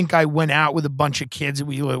year, I think I went out with a bunch of kids and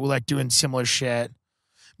we were like doing similar shit.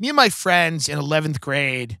 Me and my friends in 11th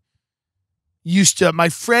grade my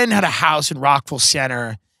friend had a house in Rockville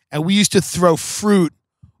Center and we used to throw fruit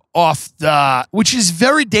which is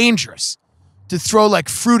very dangerous, to throw like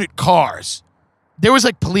fruit at cars. There was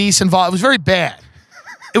like police involved. It was very bad.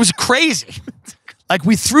 It was crazy. Like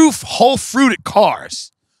we threw whole fruit at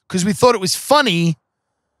cars because we thought it was funny.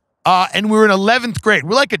 And we were in 11th grade.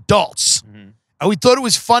 We're like adults. And we thought it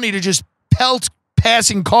was funny to just pelt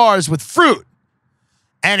passing cars with fruit.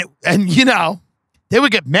 And you know, they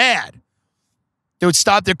would get mad. They would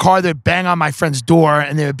stop their car, they'd bang on my friend's door,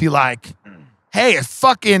 and they would be like, hey, I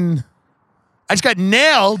just got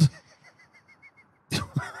nailed.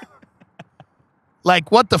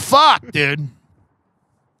 Like, what the fuck, dude?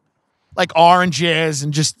 Like oranges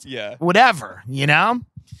and just whatever, you know?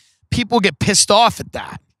 People get pissed off at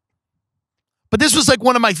that. But this was like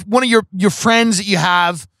one of your friends that you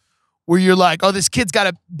have where you're like, oh, this kid's got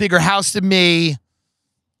a bigger house than me.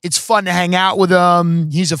 It's fun to hang out with him.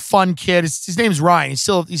 He's a fun kid. His name's Ryan. He's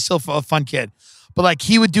still a fun kid. But like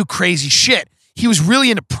he would do crazy shit. He was really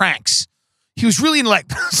into pranks. He was really into like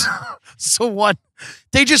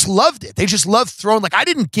they just loved it. They just loved throwing, like, I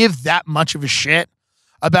didn't give that much of a shit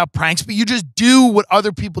about pranks, but you just do what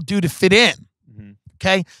other people do to fit in.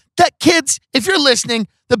 Okay? That kids, if you're listening,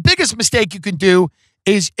 the biggest mistake you can do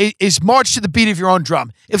is march to the beat of your own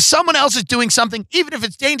drum. If someone else is doing something, even if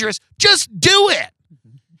it's dangerous, just do it.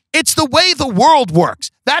 It's the way the world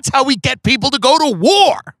works. That's how we get people to go to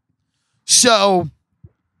war. So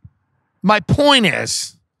my point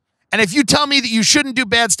is, and if you tell me that you shouldn't do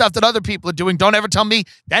bad stuff that other people are doing, don't ever tell me,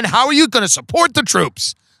 then how are you going to support the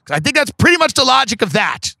troops? Because I think that's pretty much the logic of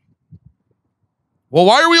that. Well,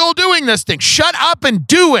 why are we all doing this thing? Shut up and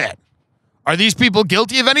do it. Are these people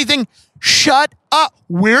guilty of anything? Shut up.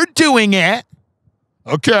 We're doing it.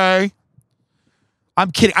 Okay.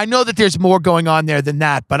 I'm kidding. I know that there's more going on there than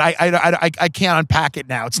that, but I can't unpack it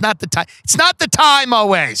now. It's not the time. It's not the time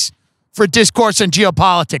always for discourse on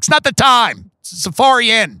geopolitics. Not the time. It's a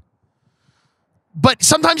Safari Inn. But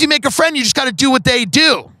sometimes you make a friend, you just got to do what they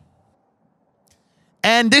do.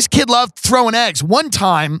 And this kid loved throwing eggs. One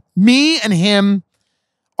time, me and him,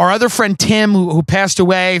 our other friend Tim, who passed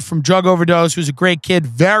away from drug overdose, who's a great kid,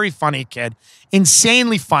 very funny kid,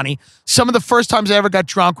 insanely funny. Some of the first times I ever got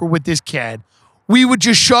drunk were with this kid. We would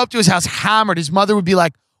just show up to his house hammered. His mother would be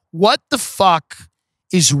like, what the fuck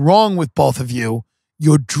is wrong with both of you?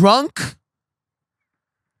 You're drunk?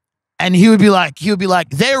 And he would be like,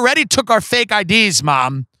 they already took our fake IDs,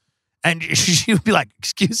 Mom. And she would be like,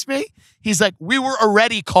 excuse me? He's like, we were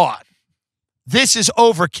already caught. This is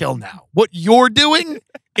overkill now. What you're doing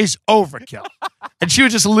is overkill. And she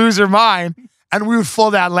would just lose her mind, and we would fall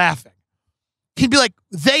down laughing. He'd be like,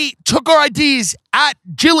 they took our IDs at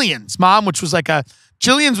Jillian's, Mom, which was like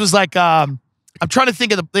Jillian's was like, I'm trying to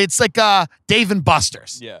think of it's like Dave and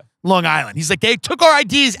Buster's. Yeah. Long Island. He's like, they took our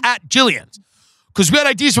IDs at Jillian's because we had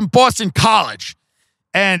IDs from Boston College.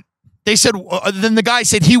 And they said, then the guy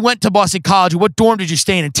said he went to Boston College. What dorm did you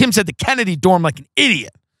stay in? And Tim said the Kennedy dorm like an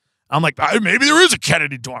idiot. I'm like, maybe there is a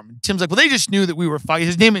Kennedy dorm. And Tim's like, well, they just knew that we were fucking.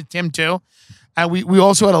 His name is Tim too. And we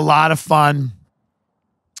also had a lot of fun.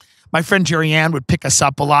 My friend Jerry Ann would pick us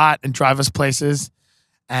up a lot and drive us places.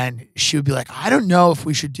 And she would be like, I don't know if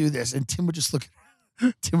we should do this. And Tim would just look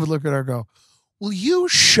at her and go, will you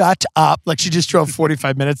shut up? Like she just drove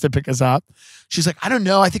 45 minutes to pick us up. She's like, I don't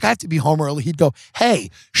know. I think I have to be home early. He'd go, hey,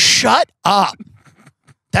 shut up.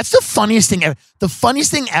 That's the funniest thing ever. The funniest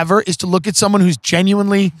thing ever is to look at someone who's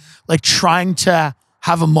genuinely like trying to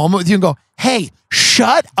have a moment with you and go, hey,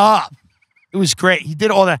 shut up. It was great. He did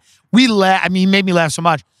all that. We laughed. I mean, he made me laugh so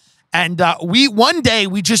much. And one day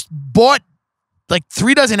we just bought like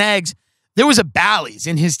 3 dozen eggs. There was a Bally's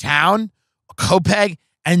in his town, a Copeg,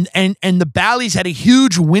 and the Bally's had a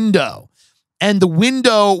huge window. and the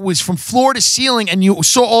window was from floor to ceiling, and you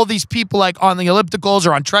saw all these people like on the ellipticals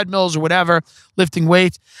or on treadmills or whatever, lifting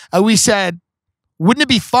weights. And we said, wouldn't it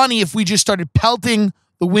be funny if we just started pelting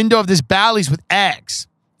the window of this Bally's with eggs?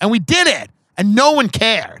 And we did it, and no one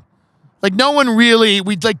cared. Like, no one really,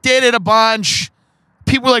 we like did it a bunch.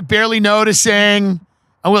 People were like barely noticing.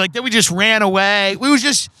 And we're like, then we just ran away. We was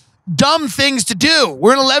just dumb things to do.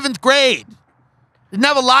 We're in 11th grade. Didn't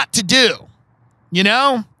have a lot to do, you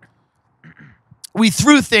know? We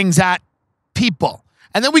threw things at people.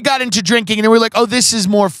 And then we got into drinking, and then we were like, oh, this is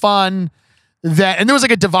more fun. And there was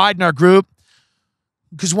like a divide in our group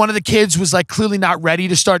because one of the kids was like clearly not ready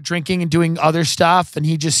to start drinking and doing other stuff, and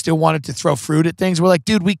he just still wanted to throw fruit at things. We're like,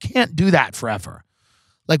 dude, we can't do that forever.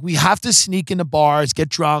 Like, we have to sneak into bars, get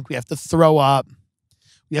drunk. We have to throw up.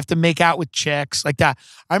 We have to make out with chicks like that.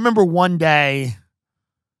 I remember one day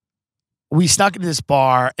we snuck into this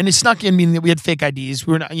bar, and it snuck in meaning that we had fake IDs.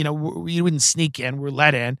 We were not, we wouldn't sneak in. We were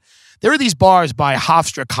let in. There were these bars by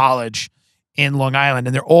Hofstra College in Long Island,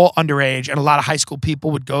 and they're all underage, and a lot of high school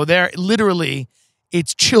people would go there. Literally,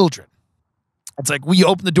 it's children. It's like we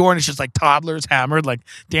open the door and it's just like toddlers hammered, like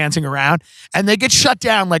dancing around, and they get shut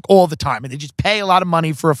down like all the time, and they just pay a lot of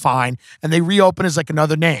money for a fine, and they reopen as like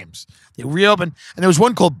another names. They reopen, and there was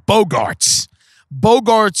one called Bogarts.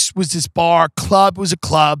 Bogarts was this bar, club, it was a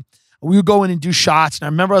club. We would go in and do shots, and I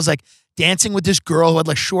remember I was like dancing with this girl who had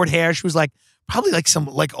like short hair. She was like probably like some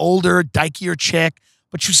like older, dykier chick,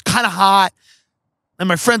 but she was kind of hot. And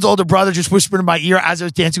my friend's older brother just whispered in my ear as I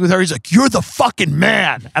was dancing with her. He's like, "You're the fucking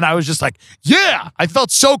man." And I was just like, yeah, I felt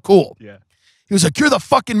so cool. Yeah. He was like, "You're the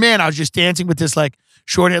fucking man." I was just dancing with this like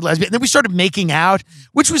short-haired lesbian. And then we started making out,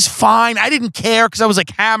 which was fine. I didn't care because I was like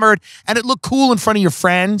hammered and it looked cool in front of your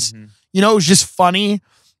friends. Mm-hmm. It was just funny.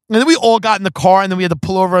 And then we all got in the car, and then we had to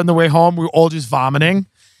pull over on the way home. We were all just vomiting.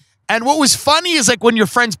 And what was funny is like when your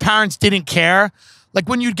friend's parents didn't care, like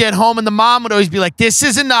when you'd get home and the mom would always be like, "This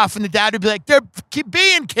is enough." And the dad would be like, "They're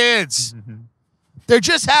being kids. Mm-hmm. They're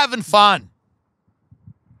just having fun.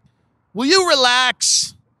 Will you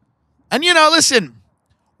relax?" And listen,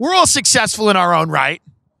 we're all successful in our own right.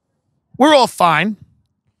 We're all fine.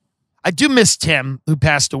 I do miss Tim, who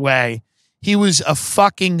passed away. He was a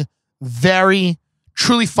fucking very,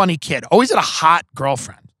 truly funny kid. Always had a hot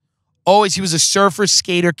girlfriend. Always, he was a surfer,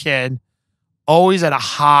 skater kid. Always had a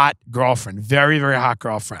hot girlfriend. Very, very hot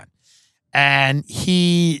girlfriend. And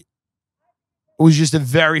he was just a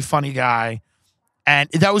very funny guy. And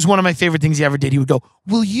that was one of my favorite things he ever did. He would go,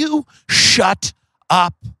 "Will you shut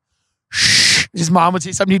up?" Shh. His mom would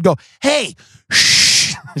say something. He'd go, "Hey,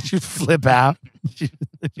 shh." She'd flip out. She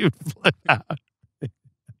would flip out. He'd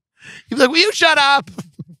be like, "Will you shut up?"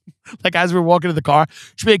 Like as we were walking to the car,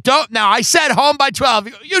 she'd be like, "Don't now. I said home by 12.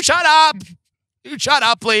 He'd go, "You shut up. You shut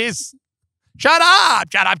up, please. Shut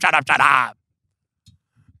up. Shut up. Shut up. Shut up."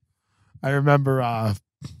 I remember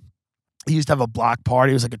he used to have a block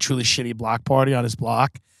party. It was like a truly shitty block party on his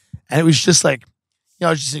block. And it was just like, it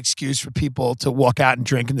was just an excuse for people to walk out and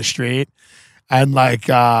drink in the street. And like,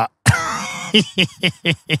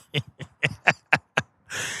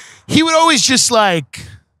 he would always just like,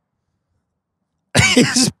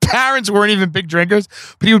 his parents weren't even big drinkers,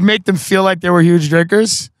 but he would make them feel like they were huge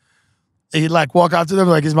drinkers. He'd like walk out to them,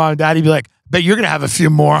 like his mom and dad. He'd be like, "Bet you're going to have a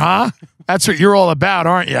few more, huh? That's what you're all about,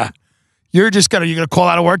 aren't you? You're going to call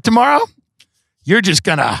out of work tomorrow? You're just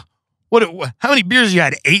going to, how many beers you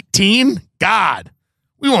had? 18? God,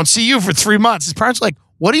 we won't see you for 3 months." His parents were like,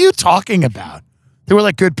 "What are you talking about?" They were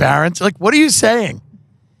like good parents. Like, "What are you saying?"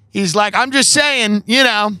 He's like, "I'm just saying,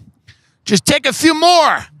 just take a few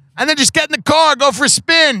more and then just get in the car, go for a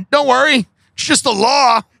spin. Don't worry. It's just the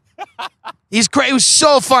law." He's great. It was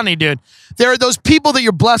so funny, dude. There are those people that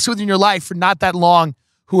you're blessed with in your life for not that long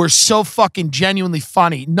who are so fucking genuinely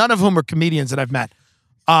funny. None of whom are comedians that I've met.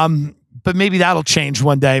 But maybe that'll change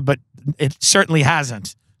one day, but it certainly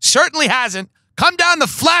hasn't. Certainly hasn't. Come down the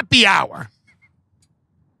Flappy Hour.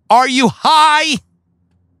 Are you high?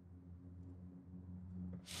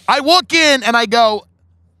 I walk in and I go,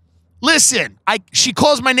 "Listen," she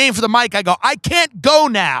calls my name for the mic. I go, "I can't go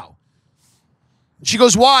now." She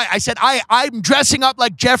goes, "Why?" I said, I'm dressing up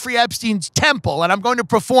like Jeffrey Epstein's Temple, and I'm going to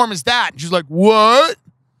perform as that. And she's like, "What?"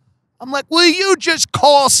 I'm like, "Will you just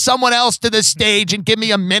call someone else to the stage and give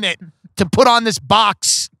me a minute to put on this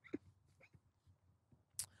box?"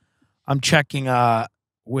 I'm checking where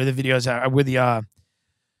the video's at, where the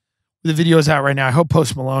video's at right now. I hope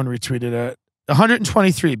Post Malone retweeted it.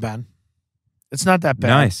 123, Ben. It's not that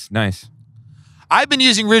bad. Nice. I've been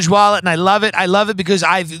using Ridge Wallet, and I love it. I love it because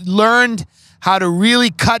I've learned how to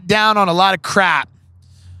really cut down on a lot of crap.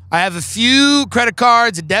 I have a few credit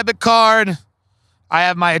cards, a debit card. I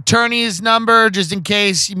have my attorney's number just in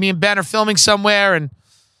case me and Ben are filming somewhere and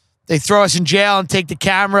they throw us in jail and take the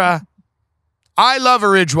camera. I love a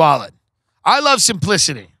Ridge wallet. I love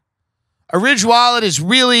simplicity. A Ridge wallet is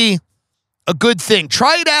really a good thing.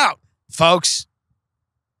 Try it out, folks.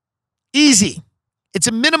 Easy. It's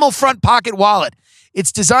a minimal front pocket wallet.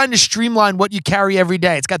 It's designed to streamline what you carry every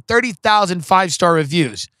day. It's got 30,000 five-star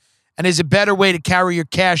reviews and is a better way to carry your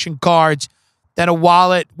cash and cards than a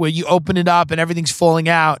wallet where you open it up and everything's falling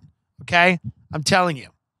out, okay? I'm telling you.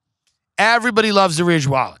 Everybody loves the Ridge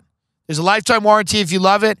wallet. There's a lifetime warranty if you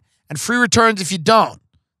love it and free returns if you don't.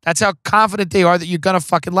 That's how confident they are that you're going to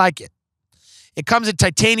fucking like it. It comes in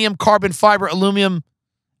titanium, carbon fiber, aluminum,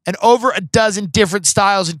 and over a dozen different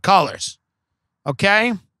styles and colors.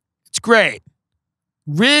 Okay? It's great.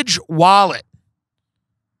 Ridge wallet.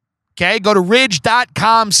 Okay? Go to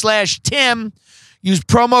ridge.com/Tim. Use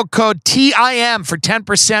promo code TIM for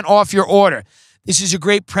 10% off your order. This is a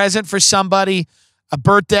great present for somebody, a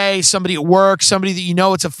birthday, somebody at work, somebody that you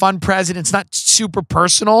know. It's a fun present. It's not super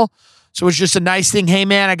personal. So it's just a nice thing. Hey,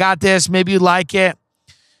 man, I got this. Maybe you like it.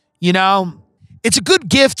 You know? It's a good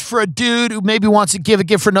gift for a dude who maybe wants to give a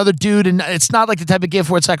gift for another dude, and it's not like the type of gift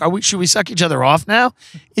where it's like, should we suck each other off now?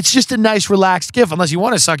 It's just a nice, relaxed gift, unless you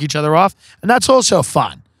want to suck each other off, and that's also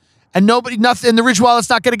fun. And the Ridge wallet's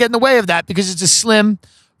not going to get in the way of that because it's a slim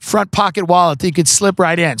front pocket wallet that you could slip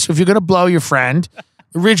right in. So if you're going to blow your friend,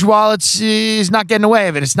 the Ridge wallet is not getting in the way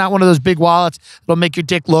of it. It's not one of those big wallets that'll make your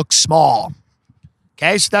dick look small.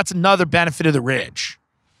 Okay, so that's another benefit of the Ridge.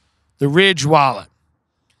 The Ridge wallet.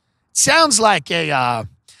 Sounds like a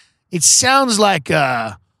white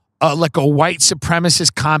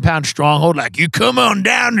supremacist compound stronghold. Like, you come on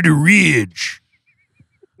down to the Ridge.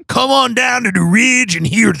 Come on down to the Ridge and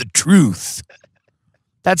hear the truth.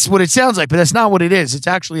 That's what it sounds like, but that's not what it is. It's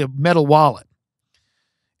actually a metal wallet.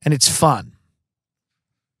 And it's fun.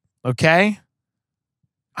 Okay?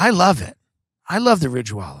 I love it. I love the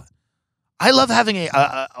Ridge wallet. I love having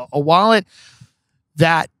a wallet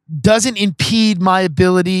that doesn't impede my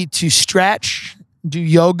ability to stretch, do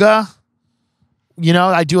yoga. You know,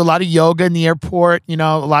 I do a lot of yoga in the airport. You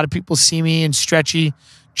know, a lot of people see me in stretchy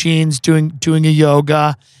jeans doing a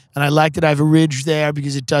yoga. And I like that I have a Ridge there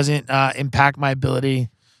because it doesn't impact my ability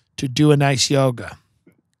to do a nice yoga.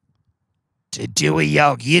 To do a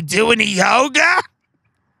yoga. You doing a yoga?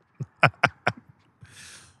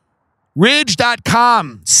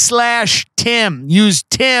 Ridge.com/Tim. Use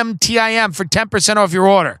Tim, T-I-M, for 10% off your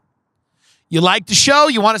order. You like the show?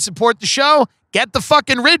 You want to support the show? Get the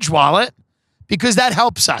fucking Ridge wallet because that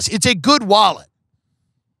helps us. It's a good wallet.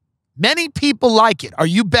 Many people like it. Are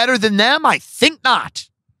you better than them? I think not.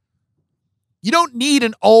 You don't need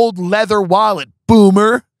an old leather wallet,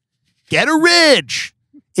 boomer. Get a Ridge.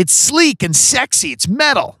 It's sleek and sexy. It's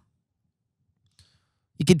metal.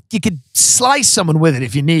 You could slice someone with it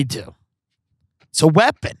if you need to. It's a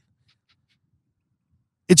weapon.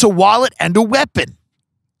 It's a wallet and a weapon.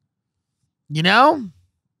 You know?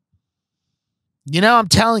 I'm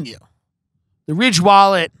telling you. The Ridge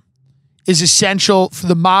wallet is essential for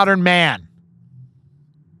the modern man.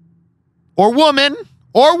 Or woman.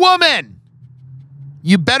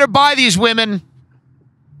 You better buy these, women.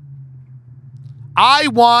 I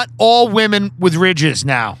want all women with Ridges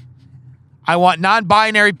now. I want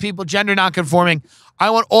non-binary people, gender non-conforming. I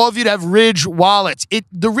want all of you to have Ridge wallets.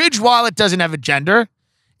 The Ridge wallet doesn't have a gender.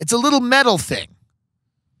 It's a little metal thing.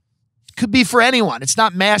 It could be for anyone. It's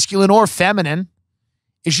not masculine or feminine.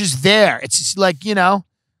 It's just there. It's just like,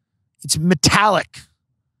 it's metallic.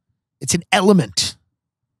 It's an element.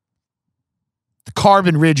 The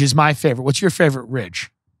carbon Ridge is my favorite. What's your favorite Ridge?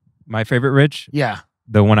 My favorite Ridge? Yeah.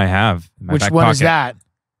 The one I have in my Which back one pocket. is that?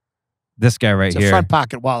 This guy right It's here. a front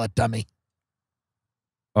pocket wallet, dummy.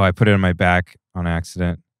 Oh, I put it in my back on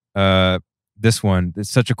accident. This one, it's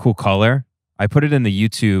such a cool color. I put it in the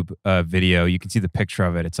YouTube video. You can see the picture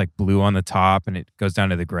of it. It's like blue on the top and it goes down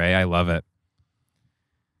to the gray. I love it.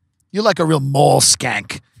 You're like a real mall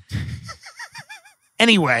skank.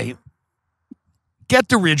 Anyway, get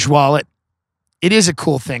the Ridge wallet. It is a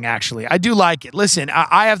cool thing, actually. I do like it. Listen,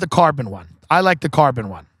 I have the carbon one. I like the carbon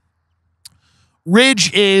one.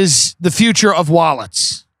 Ridge is the future of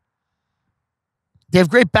wallets. They have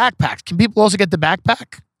great backpacks. Can people also get the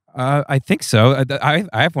backpack? I think so. I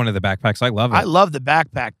have one of the backpacks. I love it. I love the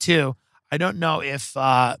backpack, too. I don't know if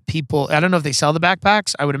I don't know if they sell the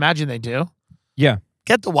backpacks. I would imagine they do. Yeah.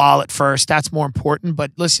 Get the wallet first. That's more important.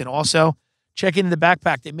 But listen, also, check into the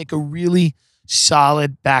backpack. They make a really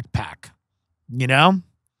solid backpack.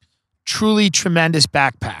 Truly tremendous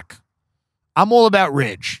backpack. I'm all about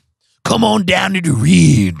Ridge. Come on down to the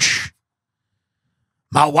Ridge.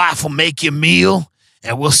 My wife will make you a meal,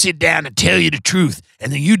 and we'll sit down and tell you the truth,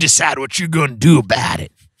 and then you decide what you're going to do about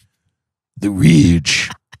it. The Ridge.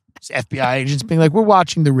 It's FBI agents being like, we're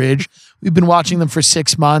watching The Ridge. We've been watching them for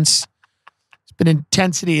 6 months. It's been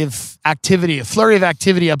intensity of activity, a flurry of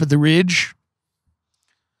activity up at The Ridge.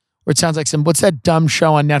 Where it sounds like what's that dumb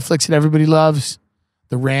show on Netflix that everybody loves?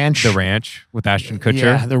 The Ranch. The Ranch with Ashton Kutcher.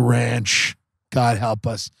 Yeah, The Ranch. God help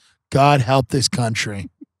us. God help this country.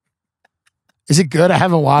 Is it good? I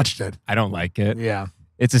haven't watched it. I don't like it. Yeah.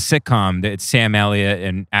 It's a sitcom. It's Sam Elliott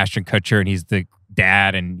and Ashton Kutcher, and he's the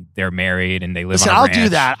dad, and they're married, and they live on a ranch. I'll do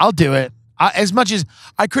that. I'll do it. As much as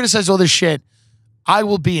I criticize all this shit, I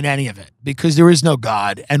will be in any of it because there is no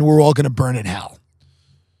God, and we're all going to burn in hell.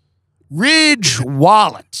 Ridge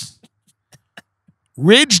Wallet.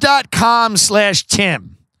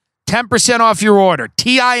 Ridge.com/Tim. 10% off your order.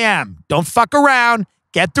 TIM. Don't fuck around.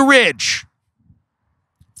 Get the Ridge.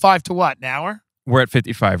 5 to what? An hour? We're at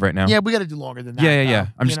 55 right now. Yeah, we got to do longer than that. Yeah.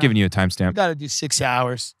 I'm just giving you a We timestamp. got to do 6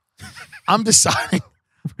 hours. I'm deciding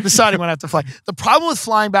when I have to fly. The problem with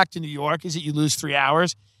flying back to New York is that you lose 3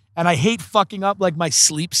 hours, and I hate fucking up like my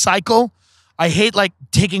sleep cycle. I hate like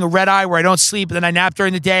taking a red eye where I don't sleep, and then I nap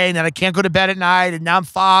during the day, and then I can't go to bed at night, and now I'm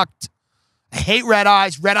fucked. I hate red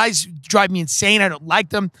eyes. Red eyes drive me insane. I don't like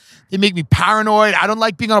them. They make me paranoid. I don't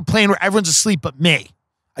like being on a plane where everyone's asleep but me.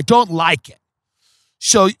 I don't like it.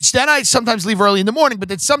 So then I sometimes leave early in the morning, but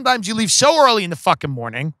then sometimes you leave so early in the fucking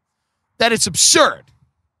morning that it's absurd.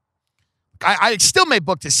 I still may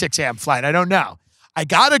book the 6 a.m. flight. I don't know. I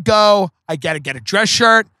got to go. I got to get a dress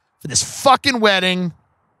shirt for this fucking wedding.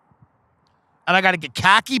 And I got to get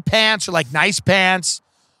khaki pants or like nice pants,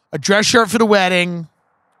 a dress shirt for the wedding.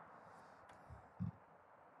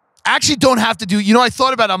 I actually don't have to do, I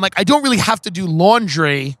thought about it. I'm like, I don't really have to do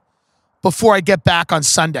laundry before I get back on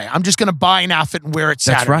Sunday. I'm just going to buy an outfit and wear it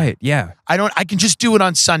Saturday. That's right. Yeah. I can just do it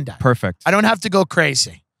on Sunday. Perfect. I don't have to go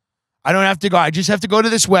crazy. I just have to go to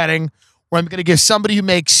this wedding where I'm going to give somebody who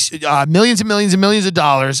makes millions and millions and millions of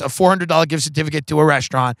dollars a $400 gift certificate to a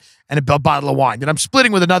restaurant and a bottle of wine that I'm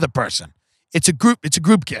splitting with another person. It's a group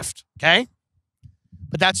gift, okay?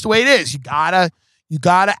 But that's the way it is. You gotta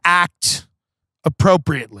act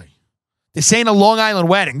appropriately. This ain't a Long Island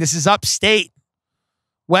wedding. This is upstate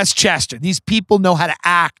Westchester. These people know how to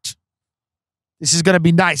act. This is going to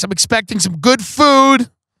be nice. I'm expecting some good food.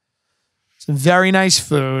 Some very nice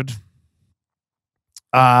food.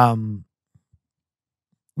 That's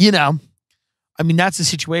the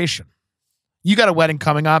situation. You got a wedding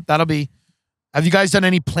coming up. Have you guys done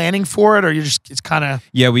any planning for it, or it's kind of...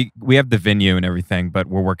 Yeah, we have the venue and everything, but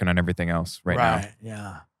we're working on everything else right now. Right,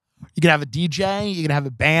 yeah. You going to have a DJ? You going to have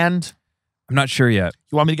a band? I'm not sure yet.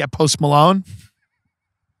 You want me to get Post Malone?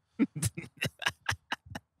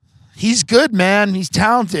 He's good, man. He's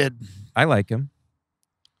talented. I like him.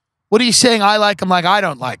 What are you saying? I like him like I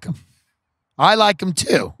don't like him. I like him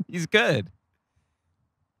too. He's good. You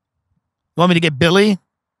want me to get Billy?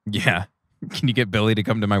 Yeah. Can you get Billy to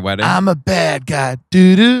come to my wedding? I'm a bad guy.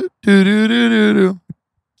 Do-do, do-do-do-do-do.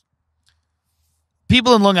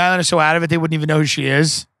 People in Long Island are so out of it, they wouldn't even know who she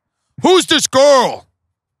is. Who's this girl?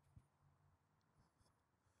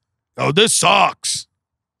 Oh, this sucks.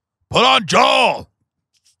 Put on Joel.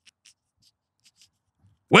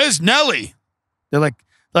 Where's Nelly? They're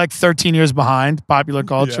like 13 years behind popular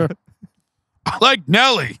culture. Yeah. I like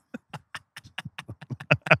Nelly.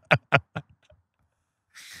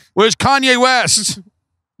 Where's Kanye West?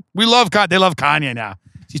 We love Kanye. They love Kanye now.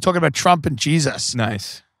 He's talking about Trump and Jesus.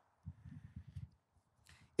 Nice.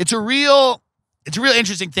 It's a real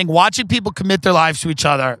interesting thing. Watching people commit their lives to each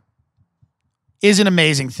other is an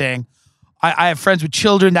amazing thing. I have friends with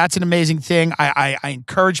children. That's an amazing thing. I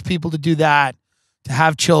encourage people to do that, to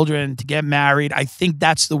have children, to get married. I think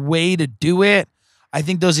that's the way to do it. I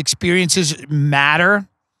think those experiences matter.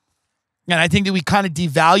 And I think that we kind of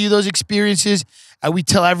devalue those experiences. And we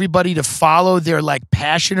tell everybody to follow their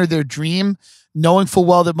passion or their dream, knowing full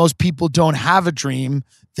well that most people don't have a dream.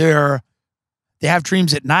 They have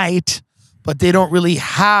dreams at night, but they don't really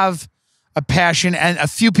have a passion. And a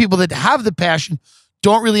few people that have the passion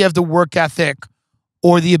don't really have the work ethic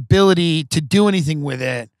or the ability to do anything with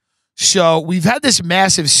it. So we've had this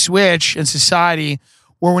massive switch in society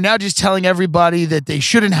where we're now just telling everybody that they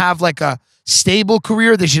shouldn't have a stable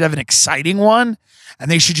career. They should have an exciting one, and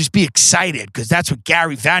they should just be excited because that's what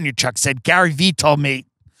Gary Vaynerchuk said. Gary V told me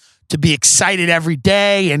to be excited every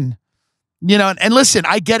day. And, and listen,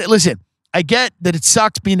 I get it. Listen, I get that it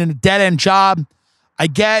sucks being in a dead-end job. I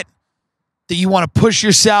get that you want to push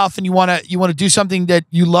yourself and you want to do something that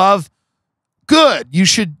you love. Good. You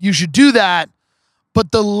should do that.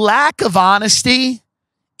 But the lack of honesty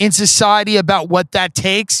in society about what that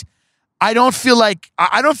takes, I don't feel like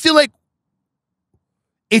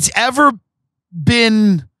it's ever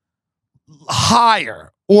been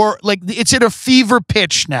higher, or like it's at a fever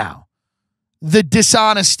pitch now. The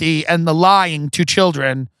dishonesty and the lying to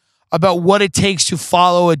children about what it takes to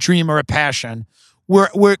follow a dream or a passion.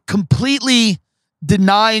 We're completely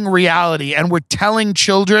denying reality, and we're telling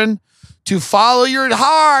children to follow your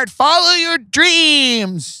heart, follow your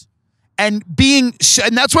dreams, and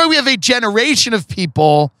that's why we have a generation of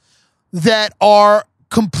people that are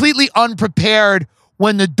completely unprepared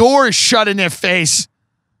when the door is shut in their face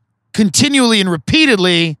continually and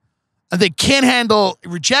repeatedly, and they can't handle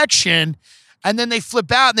rejection, and then they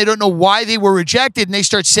flip out and they don't know why they were rejected, and they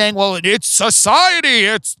start saying, well, it's society,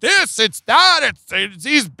 it's this, it's that, it's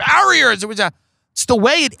these barriers. It's the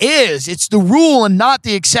way it is. It's the rule and not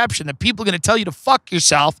the exception, that people are going to tell you to fuck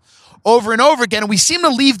yourself over and over again, and we seem to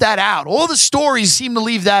leave that out. All the stories seem to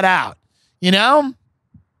leave that out, you know?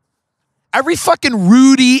 Every fucking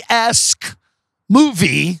Rudy-esque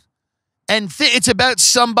movie, and it's about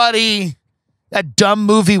somebody, that dumb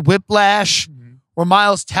movie Whiplash, where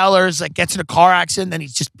Miles Teller's like gets in a car accident, then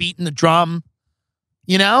he's just beating the drum.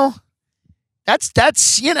 You know?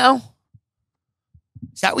 That's you know.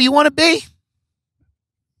 Is that what you want to be?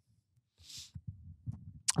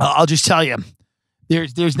 I'll just tell you,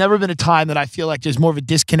 there's never been a time that I feel like there's more of a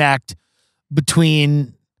disconnect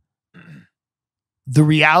between the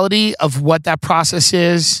reality of what that process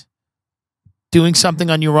is, doing something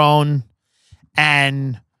on your own,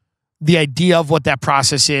 and the idea of what that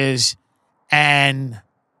process is, and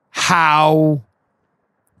how,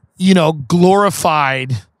 you know,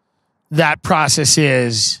 glorified that process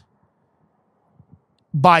is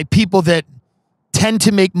by people that tend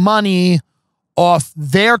to make money off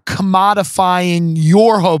their commodifying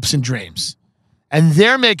your hopes and dreams. And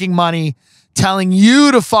they're making money telling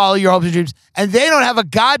you to follow your hopes and dreams, and they don't have a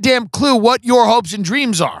goddamn clue what your hopes and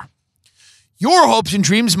dreams are. Your hopes and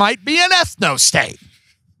dreams might be an ethno-state.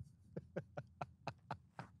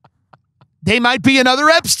 They might be another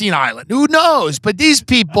Epstein Island. Who knows? But these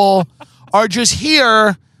people are just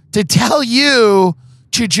here to tell you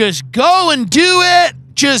to just go and do it.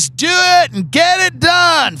 Just do it and get it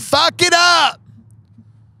done. Fuck it up.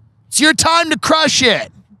 It's your time to crush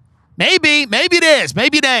it. Maybe it is.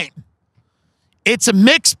 Maybe it ain't. It's a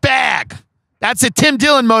mixed bag. That's a Tim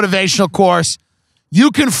Dillon motivational course. You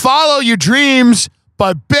can follow your dreams,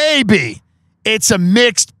 but baby, it's a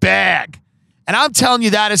mixed bag. And I'm telling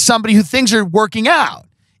you that as somebody who things are working out.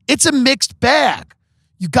 It's a mixed bag.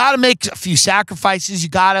 You got to make a few sacrifices. You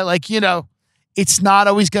got to, like, you know, it's not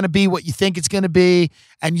always going to be what you think it's going to be.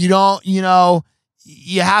 And you don't, you know,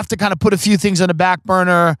 you have to kind of put a few things on the back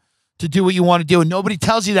burner to do what you want to do. And nobody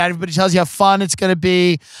tells you that. Everybody tells you how fun it's going to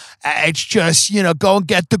be. It's just, you know, go and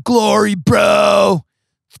get the glory, bro.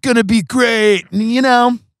 It's going to be great. And, you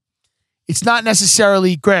know, it's not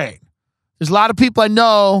necessarily great. There's a lot of people I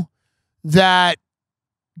know that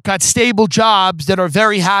got stable jobs that are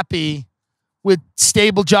very happy with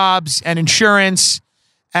stable jobs and insurance,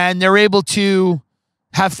 and they're able to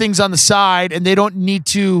have things on the side, and they don't need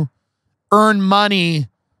to earn money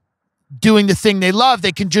doing the thing they love.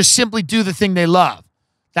 They can just simply do the thing they love.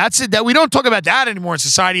 That's it. That we don't talk about that anymore in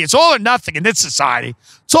society. It's all or nothing in this society.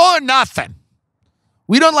 It's all or nothing.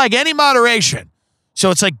 We don't like any moderation.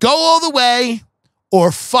 So it's like go all the way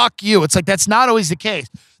or fuck you. It's like that's not always the case.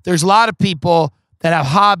 There's a lot of people that have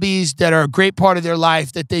hobbies that are a great part of their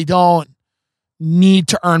life that they don't need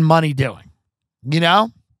to earn money doing. You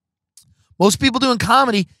know? Most people doing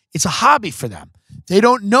comedy, it's a hobby for them. They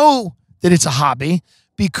don't know that it's a hobby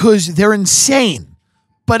because they're insane.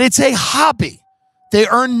 But it's a hobby. They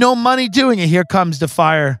earn no money doing it. Here comes the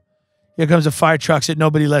fire. Here comes the fire trucks that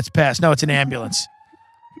nobody lets pass. No, it's an ambulance.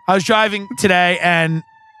 I was driving today and,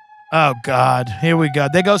 oh God, here we go.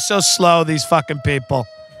 They go so slow, these fucking people.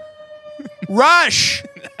 Rush!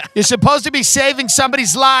 You're supposed to be saving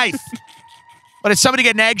somebody's life. But did somebody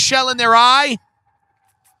get an eggshell in their eye?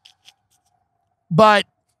 But,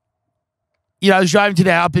 you know, I was driving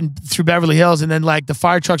today up through Beverly Hills, and then, like, the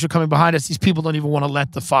fire trucks were coming behind us. These people don't even want to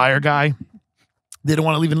let the fire guy. They don't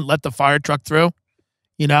want to even let the fire truck through,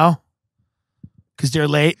 you know? Because they're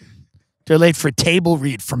late. They're late for a table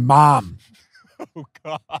read from Mom. Oh,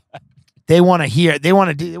 God. They want to hear.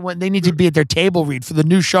 They need to be at their table read for the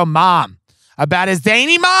new show Mom about his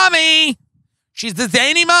zany mommy. She's the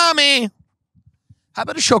zany mommy. How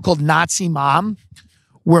about a show called Nazi Mom,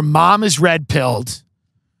 where Mom is red-pilled?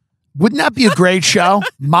 Wouldn't that be a great show?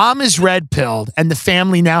 Mom is red-pilled, and the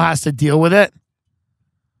family now has to deal with it.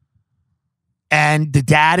 And the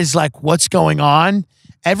dad is like, what's going on?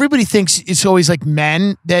 Everybody thinks it's always like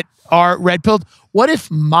men that are red pilled? What if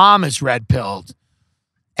mom is red pilled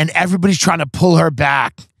and everybody's trying to pull her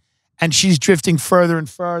back and she's drifting further and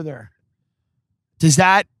further? Does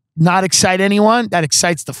that not excite anyone? That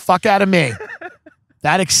excites the fuck out of me.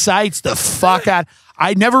 That excites the fuck out.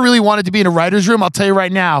 I never really wanted to be in a writer's room. I'll tell you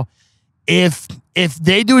right now, if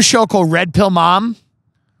they do a show called Red Pill Mom,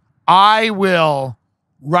 I will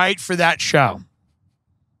write for that show.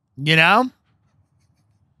 You know?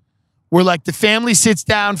 Where like the family sits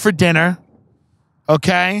down for dinner,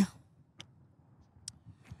 okay?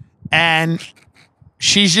 And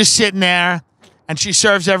she's just sitting there and she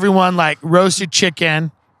serves everyone like roasted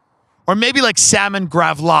chicken or maybe like salmon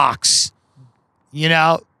gravlax, you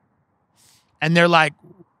know? And they're like,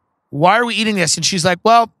 why are we eating this? And she's like,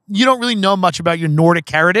 well, you don't really know much about your Nordic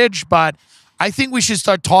heritage, but I think we should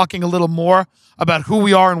start talking a little more about who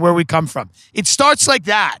we are and where we come from. It starts like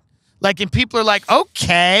that. Like, and people are like,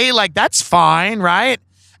 okay, like that's fine, right?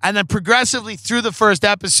 And then progressively through the first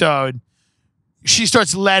episode, she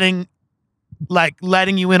starts letting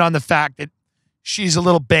you in on the fact that she's a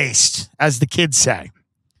little based, as the kids say,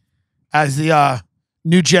 as the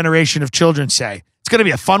new generation of children say. It's going to be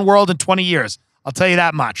a fun world in 20 years. I'll tell you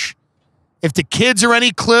that much. If the kids are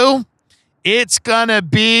any clue, it's going to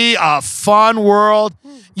be a fun world.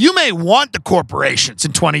 You may want the corporations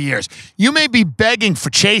in 20 years. You may be begging for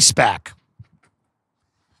Chase back.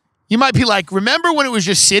 You might be like, remember when it was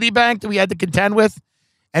just Citibank that we had to contend with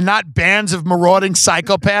and not bands of marauding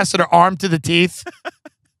psychopaths that are armed to the teeth?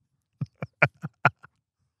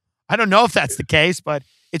 I don't know if that's the case, but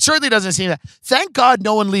it certainly doesn't seem that. Thank God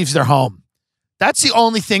no one leaves their home. That's the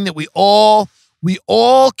only thing that we all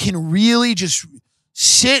can really just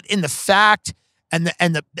sit in the fact and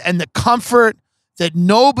the comfort that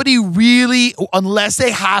nobody really, unless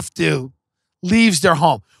they have to, leaves their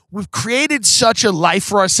home. We've created such a life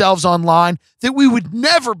for ourselves online that we would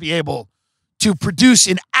never be able to produce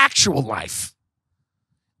in actual life.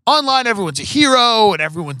 Online, everyone's a hero and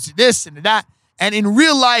everyone's this and that. And in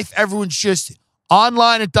real life, everyone's just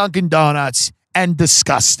online at Dunkin' Donuts and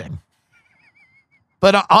disgusting.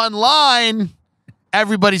 But online,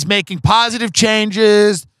 everybody's making positive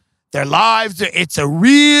changes. Their lives, it's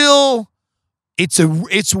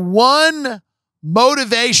one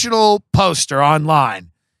motivational poster online.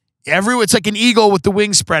 It's like an eagle with the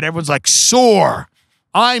wings spread. Everyone's like, soar.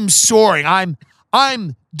 I'm soaring.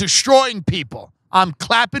 I'm destroying people. I'm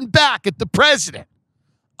clapping back at the president.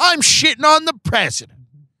 I'm shitting on the president.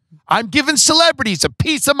 I'm giving celebrities a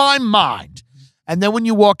piece of my mind. And then when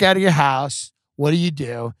you walk out of your house, what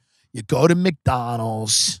do? You go to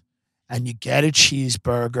McDonald's and you get a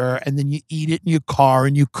cheeseburger and then you eat it in your car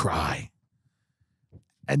and you cry.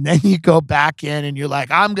 And then you go back in and you're like,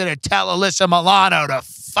 I'm going to tell Alyssa Milano to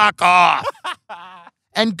fuck off.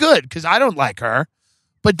 And good, because I don't like her.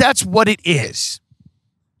 But that's what it is.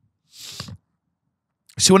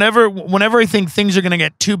 So whenever I think things are going to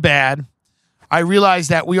get too bad, I realize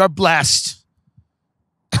that we are blessed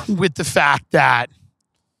with the fact that,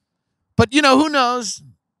 but you know, who knows?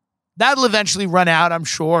 That'll eventually run out, I'm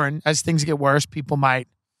sure. And as things get worse, people might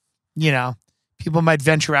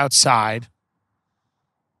venture outside.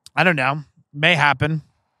 I don't know. May happen.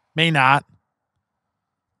 May not.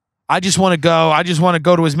 I just want to go. I just want to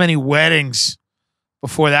go to as many weddings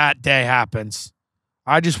before that day happens.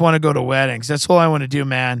 I just want to go to weddings. That's all I want to do,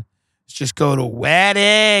 man. Is just go to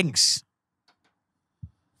weddings.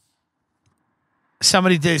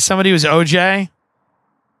 Somebody was OJ.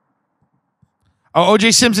 Oh,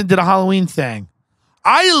 OJ Simpson did a Halloween thing.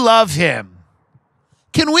 I love him.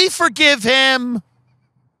 Can we forgive him?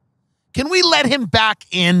 Can we let him back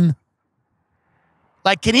in?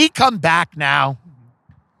 Like, can he come back now?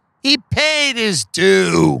 He paid his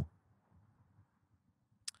due.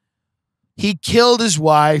 He killed his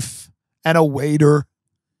wife and a waiter.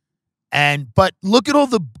 But look at all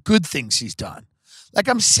the good things he's done. Like,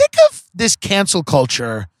 I'm sick of this cancel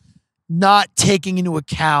culture not taking into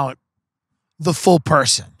account the full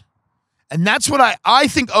person. And that's what I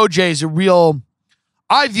think OJ is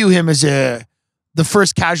I view him as the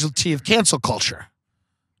first casualty of cancel culture.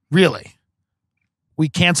 Really. We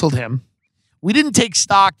canceled him. We didn't take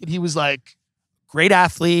stock that he was like a great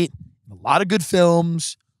athlete, a lot of good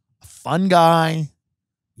films, a fun guy,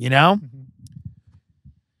 you know? Mm-hmm.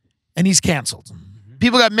 And he's canceled. Mm-hmm.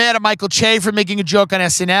 People got mad at Michael Che for making a joke on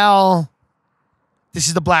SNL. This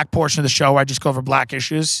is the black portion of the show where I just go over black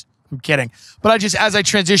issues. I'm kidding. But as I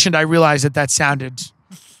transitioned, I realized that sounded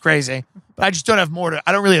crazy. But I just don't have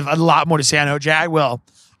I don't really have a lot more to say on OJ. I will.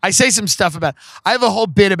 I say some stuff I have a whole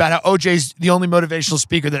bit about how OJ's the only motivational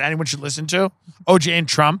speaker that anyone should listen to. OJ and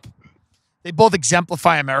Trump. They both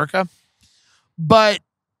exemplify America. But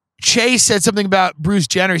Chase said something about Bruce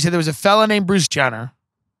Jenner. He said there was a fella named Bruce Jenner.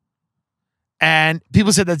 And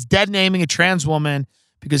people said that's dead naming a trans woman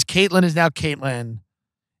because Caitlyn is now Caitlyn.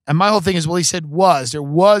 And my whole thing is, well, he said was. There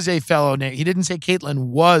was a fellow named. He didn't say Caitlyn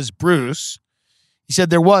was Bruce. He said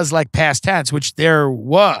there was, like past tense, which there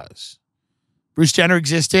was. Bruce Jenner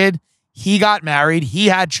existed. He got married. He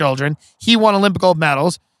had children. He won Olympic gold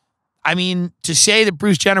medals. I mean, to say that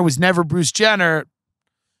Bruce Jenner was never Bruce Jenner,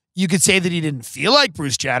 you could say that he didn't feel like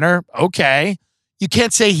Bruce Jenner. Okay. You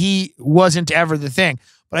can't say he wasn't ever the thing.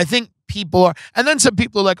 But I think people are, and then some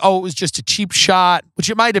people are like, oh, it was just a cheap shot, which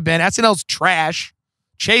it might have been. SNL's trash.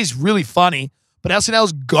 Che's really funny, but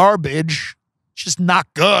SNL's garbage. It's just not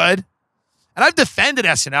good. And I've defended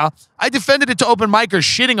SNL. I defended it to open micers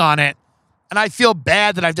shitting on it. And I feel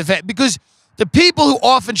bad that I've defended, because the people who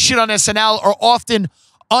often shit on SNL are often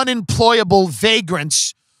unemployable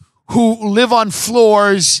vagrants who live on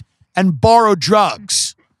floors and borrow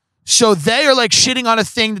drugs. So they are like shitting on a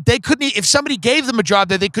thing that they couldn't, if somebody gave them a job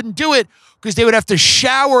there, they couldn't do it because they would have to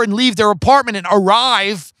shower and leave their apartment and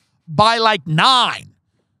arrive by like 9.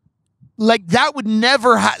 Like that would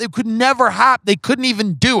never happen. It could never happen. They couldn't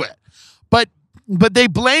even do it. But they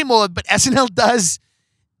blame all of it. But SNL does.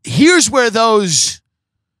 Here's where those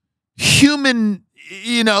human,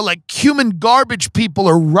 like human garbage people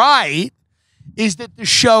are right, is that the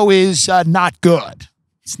show is not good.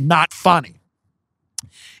 It's not funny.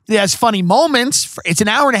 It has funny moments. It's an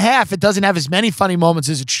hour and a half. It doesn't have as many funny moments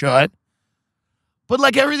as it should. But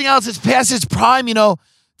like everything else, it's past its prime.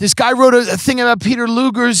 This guy wrote a thing about Peter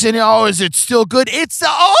Luger's, and is it still good? It's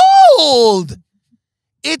old.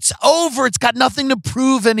 It's over. It's got nothing to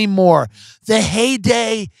prove anymore. The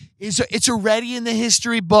heyday it's already in the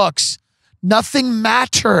history books. Nothing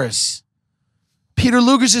matters. Peter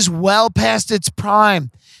Luger's is well past its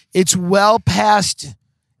prime. It's well past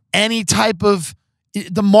any type of,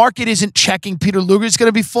 the market isn't checking Peter Luger. It's going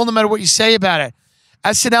to be full no matter what you say about it.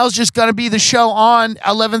 SNL's just going to be the show on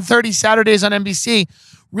 11:30 Saturdays on NBC,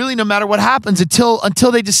 really no matter what happens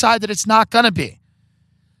until they decide that it's not going to be.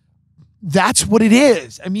 That's what it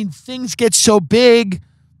is. I mean, things get so big,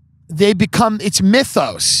 it's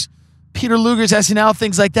mythos. Peter Luger's SNL,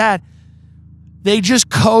 things like that. They just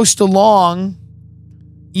coast along,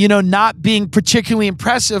 not being particularly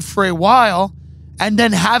impressive for a while, and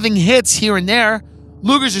then having hits here and there.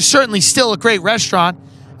 Luger's is certainly still a great restaurant,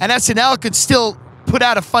 and SNL could still put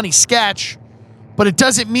out a funny sketch, but it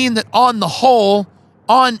doesn't mean that on the whole,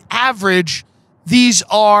 on average, these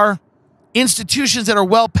are institutions that are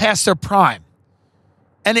well past their prime.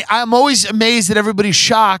 And I'm always amazed that everybody's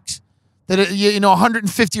shocked that a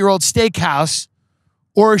 150-year-old steakhouse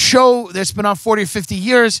or a show that's been on 40 or 50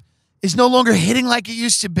 years is no longer hitting like it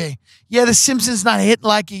used to be. Yeah, The Simpsons not hitting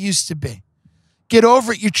like it used to be. Get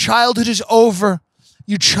over it. Your childhood is over.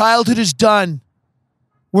 Your childhood is done.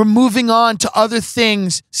 We're moving on to other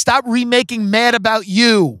things. Stop remaking Mad About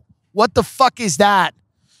You. What the fuck is that?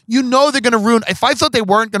 They're going to ruin. If I thought they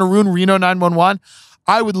weren't going to ruin Reno 911,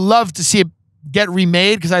 I would love to see it get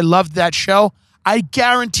remade because I loved that show. I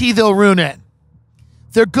guarantee they'll ruin it.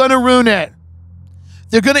 They're going to ruin it.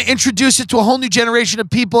 They're going to introduce it to a whole new generation of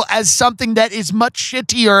people as something that is much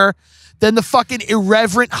shittier than the fucking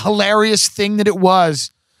irreverent, hilarious thing that it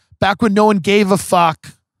was back when no one gave a fuck.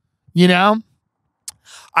 Talking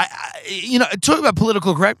about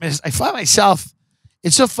political correctness, I find myself,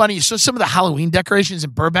 it's so funny. You saw some of the Halloween decorations in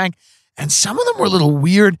Burbank, and some of them were a little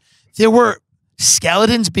weird. There were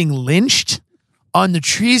skeletons being lynched on the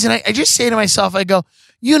trees, and I just say to myself, I go,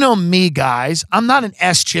 me, guys, I'm not an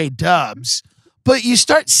SJ Dubs, but you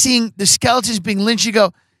start seeing the skeletons being lynched, you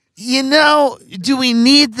go, do we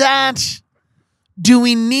need that? Do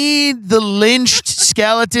we need the lynched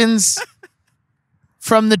skeletons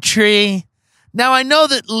from the tree? Now, I know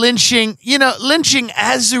that lynching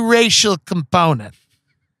has a racial component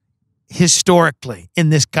historically in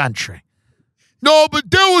this country. No, but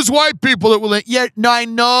there was white people that were lynch. Yeah, no, I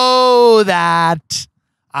know that.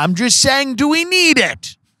 I'm just saying, do we need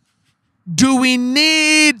it? Do we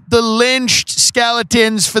need the lynched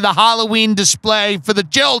skeletons for the Halloween display for the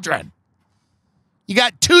children? You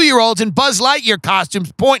got 2-year-olds in Buzz Lightyear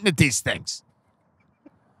costumes pointing at these things.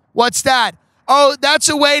 What's that? Oh, that's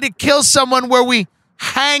a way to kill someone where we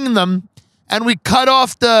hang them and we cut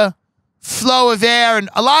off the flow of air. And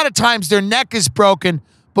a lot of times their neck is broken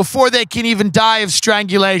before they can even die of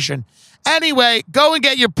strangulation. Anyway, go and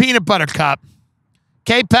get your peanut butter cup.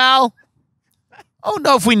 Okay, pal? I don't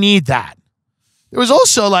know if we need that. There was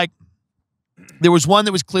also there was one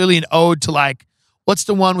that was clearly an ode to what's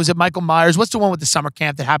the one? Was it Michael Myers? What's the one with the summer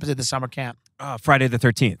camp that happens at the summer camp? Friday the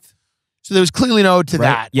 13th. So there was clearly no ode to Right.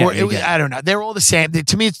 that. Yeah, Or yeah. I don't know. They're all the same.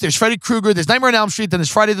 To me, there's Freddy Krueger, there's Nightmare on Elm Street, then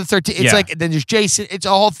there's Friday the 13th. It's like, then there's Jason. It's a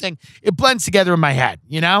whole thing. It blends together in my head,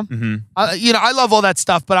 you know? Mm-hmm. I love all that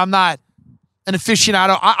stuff, but I'm not an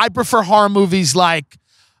aficionado. I prefer horror movies like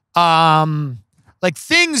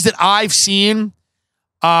things that I've seen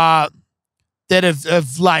that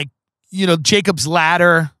have like, Jacob's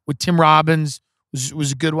Ladder with Tim Robbins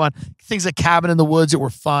was a good one. Things like Cabin in the Woods that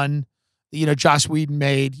were fun. Joss Whedon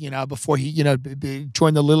made, before he,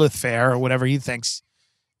 joined the Lilith Fair or whatever he thinks.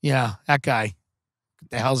 Yeah, that guy.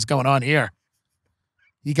 What the hell's going on here?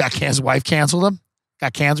 He got his wife canceled him.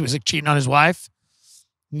 Got canceled. He was like cheating on his wife.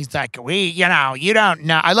 He's like, you don't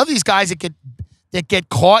know. I love these guys that get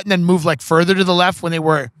caught and then move like further to the left when they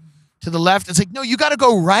were to the left. It's like, no, you got to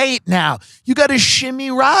go right now. You got to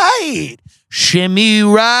shimmy right. Shimmy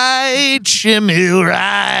right. Shimmy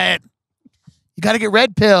right. You got to get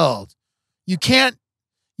red pilled. You can't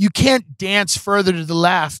dance further to the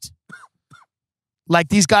left. Like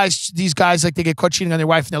these guys, like they get caught cheating on their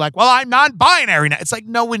wife and they're like, well, I'm non-binary now. It's like,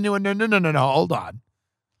 no, hold on.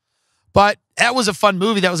 But that was a fun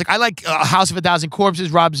movie. That was like, I like House of a Thousand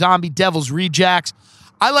Corpses, Rob Zombie, Devil's Rejects.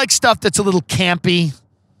 I like stuff that's a little campy,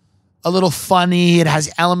 a little funny. It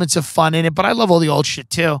has elements of fun in it, but I love all the old shit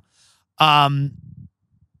too. Hostel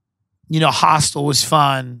was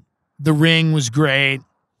fun. The Ring was great.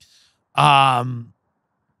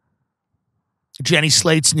 Jenny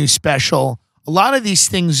Slate's new special. A lot of these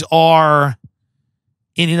things are,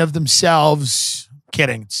 in and of themselves,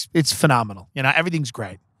 kidding. It's phenomenal. Everything's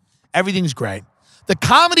great. Everything's great. The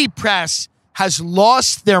comedy press has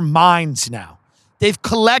lost their minds now. They've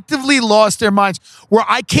collectively lost their minds where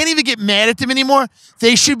I can't even get mad at them anymore.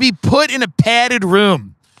 They should be put in a padded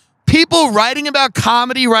room. People writing about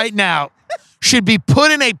comedy right now should be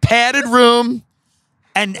put in a padded room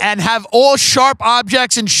and have all sharp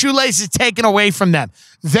objects and shoelaces taken away from them.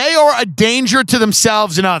 They are a danger to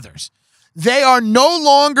themselves and others. They are no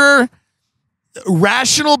longer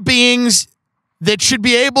rational beings that should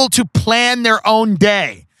be able to plan their own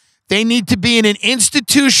day. They need to be in an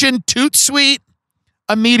institution toot suite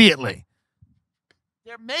immediately.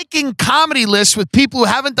 They're making comedy lists with people who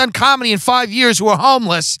haven't done comedy in 5 years who are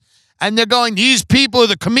homeless, and they're going, these people are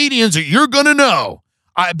the comedians that you're going to know.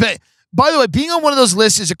 I bet. By the way, being on one of those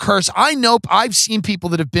lists is a curse. I know I've seen people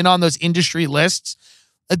that have been on those industry lists.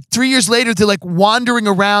 3 years later, they're like wandering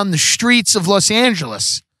around the streets of Los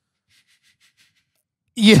Angeles.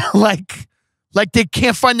 Like they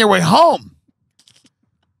can't find their way home.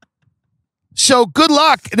 So good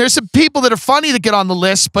luck. There's some people that are funny that get on the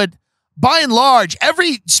list, but by and large,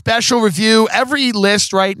 every special review, every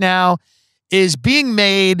list right now is being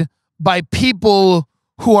made by people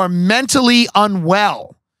who are mentally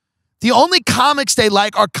unwell. The only comics they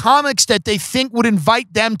like are comics that they think would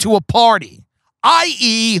invite them to a party,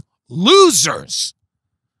 i.e., losers.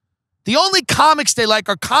 The only comics they like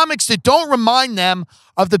are comics that don't remind them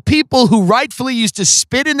of the people who rightfully used to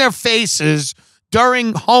spit in their faces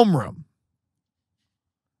during homeroom.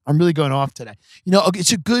 I'm really going off today.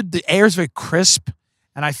 The air is very crisp,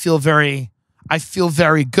 and I feel very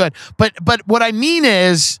good. But what I mean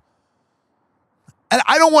is, and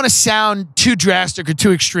I don't want to sound too drastic or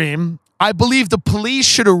too extreme. I believe the police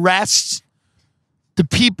should arrest the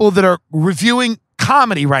people that are reviewing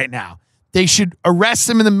comedy right now. They should arrest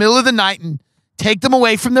them in the middle of the night and take them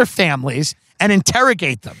away from their families and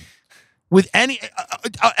interrogate them with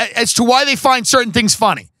as to why they find certain things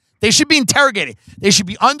funny. They should be interrogated. They should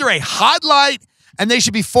be under a hot light, and they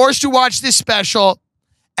should be forced to watch this special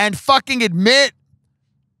and fucking admit,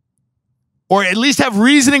 or at least have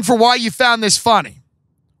reasoning for why you found this funny.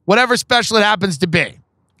 Whatever special it happens to be.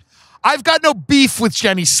 I've got no beef with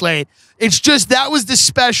Jenny Slate. It's just that was the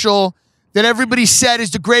special that everybody said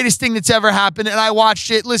is the greatest thing that's ever happened, and I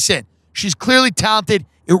watched it. Listen, she's clearly talented.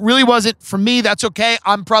 It really wasn't for me. That's okay.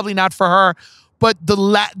 I'm probably not for her. But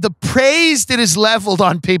the praise that is leveled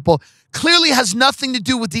on people clearly has nothing to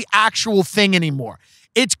do with the actual thing anymore.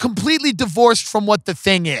 It's completely divorced from what the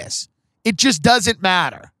thing is. It just doesn't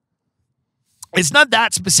matter. It's not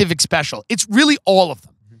that specific special. It's really all of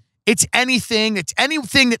them. It's anything that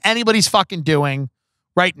anybody's fucking doing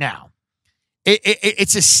right now.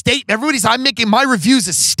 It's a statement. I'm making my reviews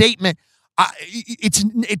a statement.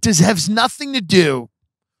 It has nothing to do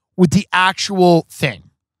with the actual thing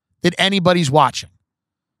that anybody's watching.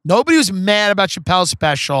 Nobody was mad about Chappelle's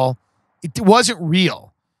special. It wasn't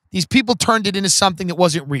real. These people turned it into something that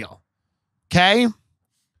wasn't real. Okay?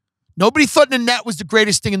 Nobody thought Nanette was the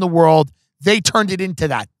greatest thing in the world. They turned it into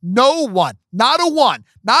that. No one, not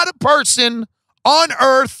a person on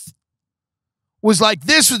earth was like,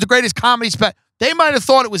 this was the greatest comedy special. They might have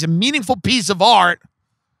thought it was a meaningful piece of art,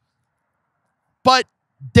 but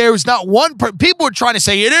there's not one people were trying to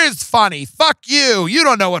say it is funny. Fuck you. You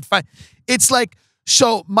don't know what fun. It's like,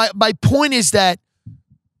 so my point is that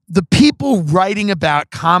the people writing about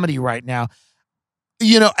comedy right now,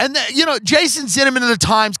 Jason Zinneman of the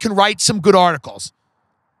Times can write some good articles.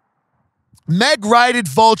 Meg Wright at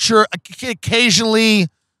Vulture occasionally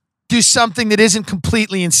do something that isn't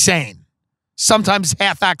completely insane, sometimes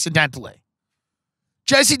half accidentally.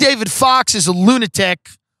 Jesse David Fox is a lunatic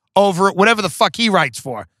over whatever the fuck he writes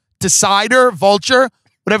for. Decider, Vulture,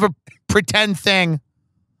 whatever pretend thing.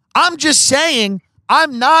 I'm just saying, I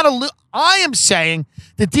am saying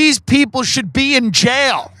that these people should be in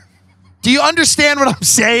jail. Do you understand what I'm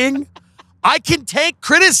saying? I can take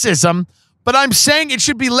criticism, but I'm saying it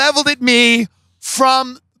should be leveled at me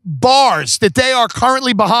from bars that they are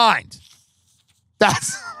currently behind.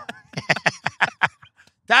 That's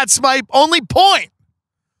my only point,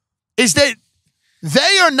 is that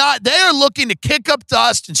they are looking to kick up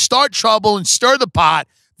dust and start trouble and stir the pot.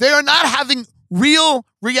 They are not having real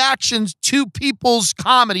reactions to people's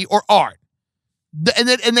comedy or art. And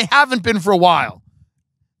they haven't been for a while.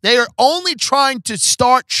 They are only trying to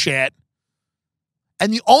start shit.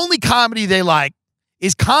 And the only comedy they like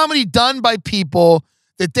is comedy done by people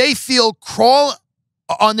that they feel crawl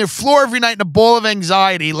on their floor every night in a ball of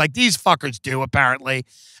anxiety, like these fuckers do, apparently.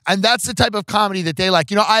 And that's the type of comedy that they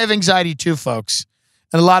like. I have anxiety too, folks.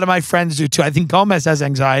 And a lot of my friends do too. I think Gomez has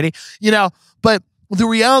anxiety, but the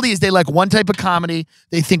reality is they like one type of comedy.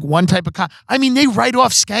 They think one type of they write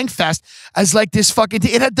off Skankfest as like this fucking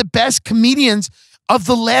thing. It had the best comedians of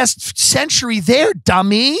the last century there,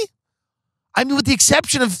 dummy. With the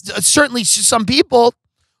exception of certainly some people,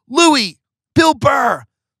 Louis, Bill Burr,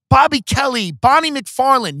 Bobby Kelly, Bonnie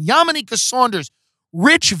McFarlane, Yamanika Saunders,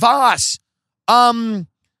 Rich Voss,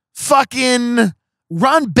 fucking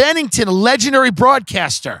Ron Bennington, a legendary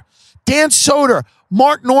broadcaster, Dan Soder,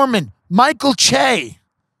 Mark Norman, Michael Che,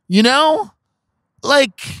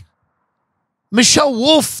 like Michelle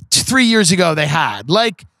Wolf 3 years ago they had.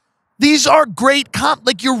 Like, these are great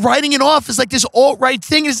like you're writing it off as like this alt-right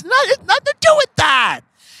thing. It's nothing to do with that.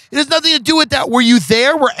 It has nothing to do with that. Were you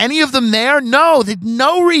there? Were any of them there? No, they had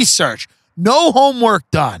no research, no homework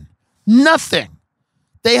done, nothing.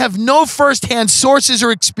 They have no firsthand sources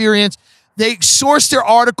or experience. They source their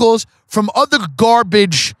articles from other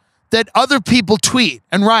garbage that other people tweet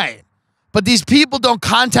and write. But these people don't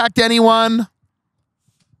contact anyone.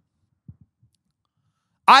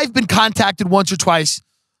 I've been contacted once or twice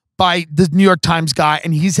by the New York Times guy,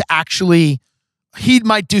 and he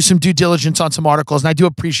might do some due diligence on some articles, and I do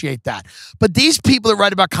appreciate that. But these people that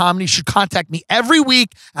write about comedy should contact me every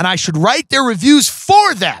week, and I should write their reviews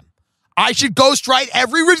for them. I should ghostwrite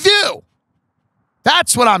every review.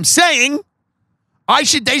 That's what I'm saying.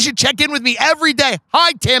 They should check in with me every day.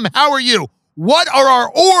 Hi, Tim, how are you? What are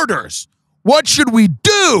our orders? What should we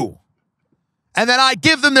do? And then I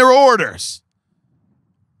give them their orders.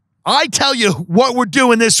 I tell you what we're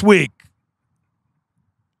doing this week.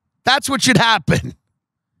 That's what should happen.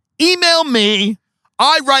 Email me.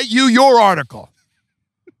 I write you your article.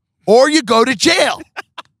 Or you go to jail.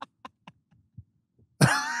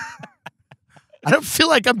 I don't feel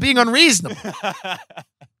like I'm being unreasonable.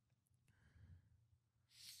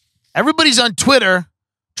 Everybody's on Twitter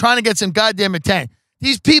trying to get some goddamn attention.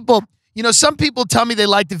 These people, some people tell me they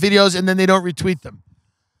like the videos and then they don't retweet them.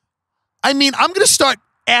 I'm going to start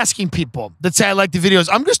asking people that say I like the videos.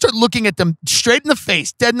 I'm going to start looking at them straight in the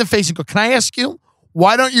face, dead in the face, and go, can I ask you,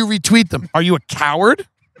 why don't you retweet them? Are you a coward?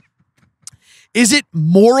 Is it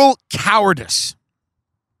moral cowardice?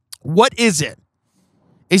 What is it?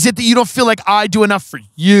 Is it that you don't feel like I do enough for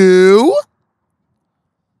you?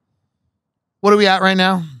 What are we at right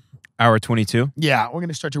now? Hour 22. Yeah, we're going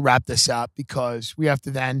to start to wrap this up because we have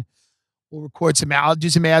to we'll record I'll do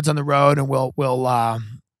some ads on the road, and we'll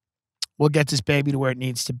get this baby to where it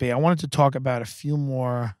needs to be. I wanted to talk about a few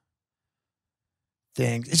more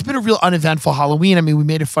things. It's been a real uneventful Halloween. We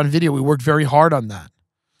made a fun video. We worked very hard on that.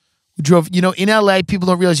 We drove, in LA, people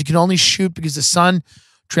don't realize you can only shoot because the sun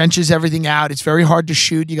trenches everything out. It's very hard to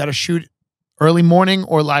shoot. You got to shoot early morning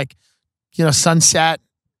or sunset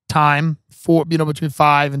time between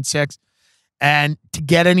 5 and 6. And to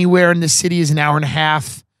get anywhere in the city is an hour and a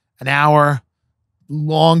half, an hour,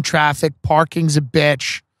 long traffic, parking's a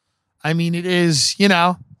bitch. It is,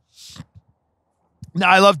 Now,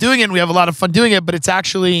 I love doing it, and we have a lot of fun doing it, but it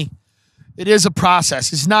is a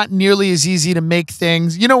process. It's not nearly as easy to make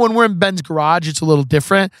things. When we're in Ben's garage, it's a little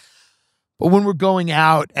different. But when we're going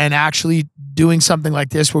out and actually doing something like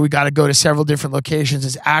this where we got to go to several different locations,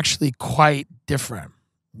 it's actually quite different,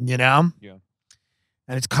 Yeah.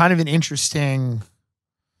 And it's kind of an interesting,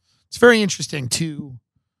 it's very interesting to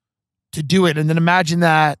do it. And then imagine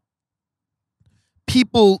that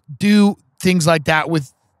people do things like that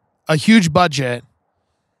with a huge budget,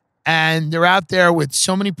 and they're out there with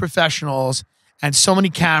so many professionals and so many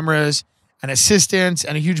cameras and assistants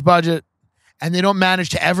and a huge budget, and they don't manage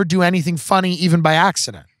to ever do anything funny even by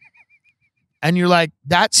accident. And you're like,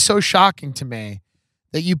 that's so shocking to me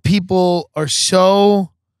that you people are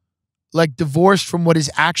so like divorced from what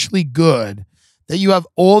is actually good, that you have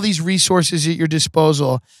all these resources at your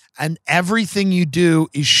disposal and everything you do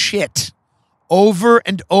is shit over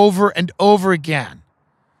and over and over again.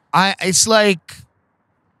 It's like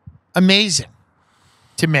amazing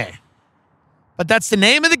to me. But that's the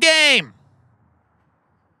name of the game.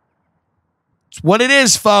 It's what it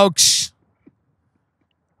is, folks.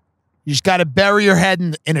 You just got to bury your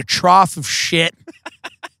head in a trough of shit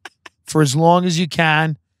for as long as you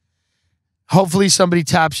can. Hopefully somebody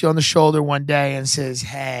taps you on the shoulder one day and says,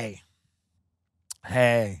 hey,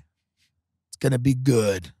 it's going to be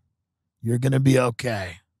good. You're going to be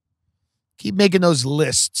okay. Keep making those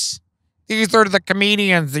lists. These are the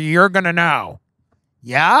comedians that you're going to know.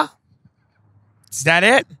 Yeah? Is that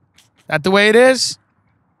it? Is that the way it is?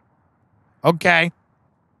 Okay.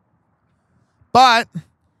 But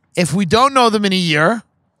if we don't know them in a year,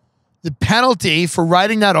 the penalty for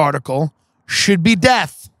writing that article should be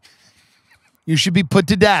death. You should be put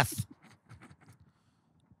to death.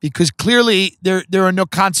 Because clearly there are no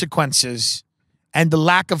consequences, and the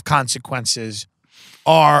lack of consequences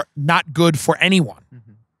are not good for anyone.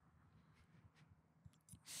 Mm-hmm.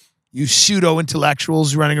 You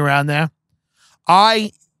pseudo-intellectuals running around there.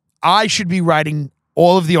 I should be writing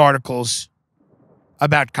all of the articles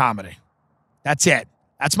about comedy. That's it.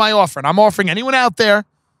 That's my offer. And I'm offering anyone out there,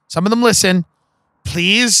 some of them listen,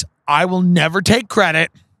 please, I will never take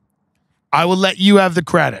credit. I will let you have the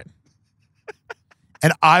credit.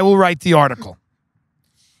 And I will write the article.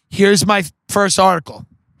 Here's my first article.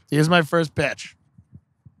 Here's my first pitch.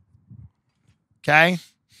 Okay?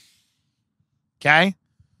 Okay?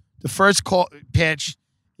 The first pitch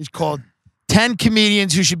is called 10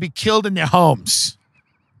 Comedians Who Should Be Killed in Their Homes.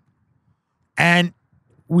 And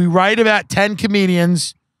we write about 10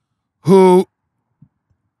 comedians who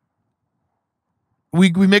we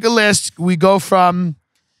make a list. We go from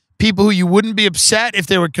people who you wouldn't be upset if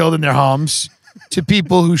they were killed in their homes to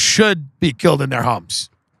people who should be killed in their homes.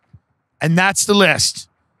 And that's the list.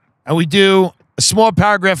 And we do a small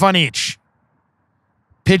paragraph on each.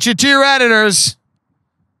 Pitch it to your editors.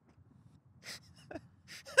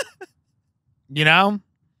 You know?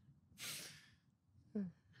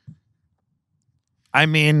 I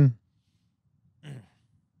mean,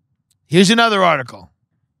 here's another article.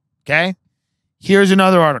 Okay? Here's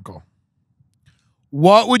another article.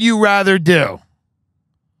 What would you rather do?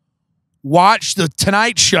 Watch The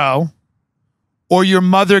Tonight Show or your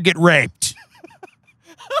mother get raped?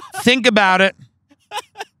 Think about it.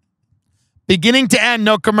 Beginning to end,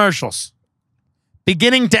 no commercials.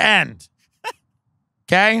 Beginning to end.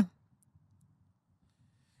 Okay?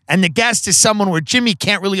 And the guest is someone where Jimmy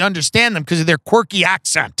can't really understand them because of their quirky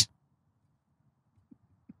accent.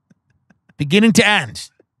 Beginning to end.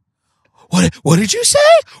 What did you say?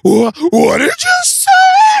 What did you say?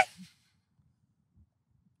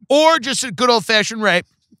 Or just a good old-fashioned rape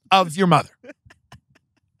of your mother.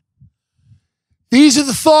 These are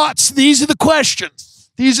the thoughts. These are the questions.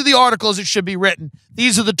 These are the articles that should be written.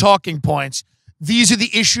 These are the talking points. These are the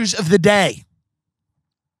issues of the day.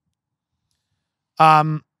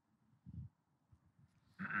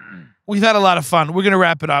 We've had a lot of fun. We're going to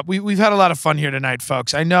wrap it up. We've had a lot of fun here tonight,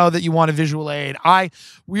 folks. I know that you want a visual aid.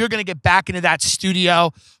 We are going to get back into that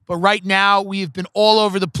studio, but right now we've been all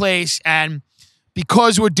over the place, and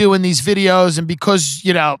because we're doing these videos and because,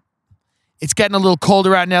 you know, it's getting a little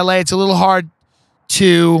colder out in LA, it's a little hard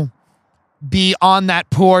to be on that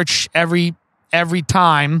porch every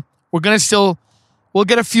time. We'll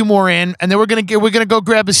get a few more in, and then we're going to go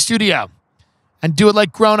grab a studio and do it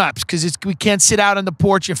like grown-ups, because we can't sit out on the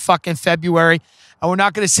porch in fucking February, and we're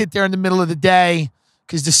not going to sit there in the middle of the day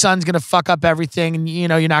because the sun's going to fuck up everything, and you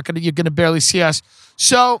know you're going to barely see us.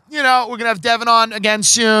 So, you know, we're going to have Devin on again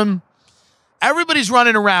soon. Everybody's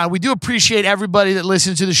running around. We do appreciate everybody that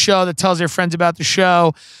listens to the show, that tells their friends about the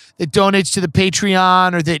show, that donates to the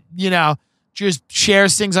Patreon, or that, you know, just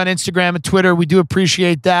shares things on Instagram and Twitter. We do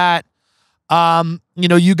appreciate that. You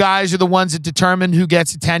know, you guys are the ones that determine who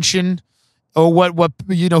gets attention, or what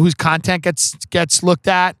you know, whose content gets looked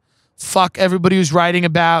at. Fuck everybody who's writing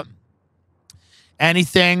about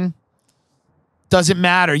anything. Doesn't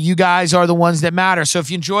matter. You guys are the ones that matter. So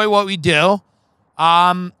if you enjoy what we do,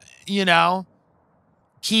 you know,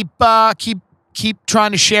 keep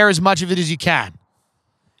trying to share as much of it as you can.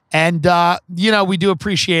 And, we do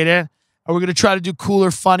appreciate it. And we're going to try to do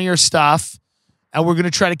cooler, funnier stuff. And we're going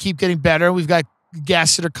to try to keep getting better. We've got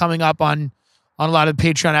guests that are coming up on a lot of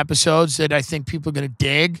Patreon episodes that I think people are going to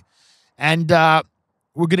dig. And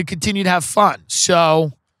we're going to continue to have fun.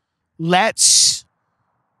 So let's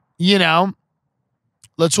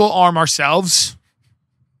all arm ourselves.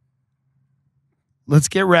 Let's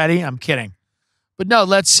get ready. I'm kidding. But no,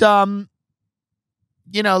 let's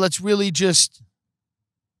really just...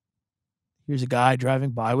 Here's a guy driving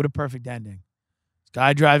by. What a perfect ending. This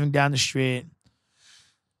guy driving down the street.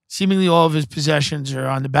 Seemingly all of his possessions are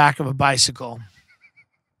on the back of a bicycle.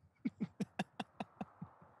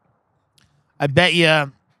 I bet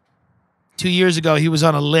you 2 years ago he was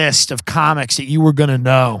on a list of comics that you were going to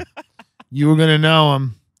know. You were going to know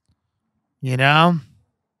him.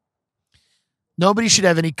 Nobody should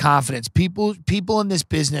have any confidence. People in this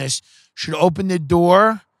business should open the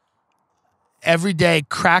door every day,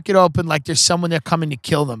 crack it open like there's someone there coming to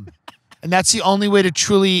kill them. And that's the only way to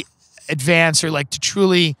truly advance or to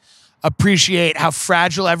truly appreciate how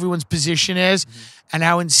fragile everyone's position is and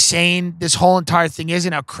how insane this whole entire thing is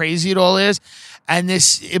and how crazy it all is. And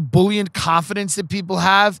this ebullient confidence that people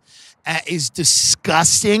have is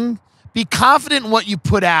disgusting. Be confident in what you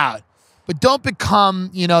put out, but don't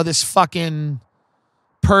become, this fucking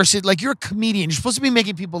person. Like, you're a comedian. You're supposed to be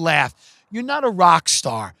making people laugh. You're not a rock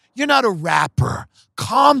star. You're not a rapper.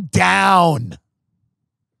 Calm down.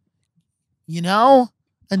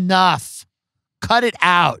 Enough. Cut it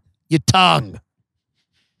out. Your tongue.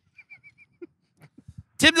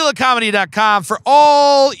 TimDillonComedy.com for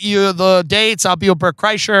all the dates. I'll be at Bert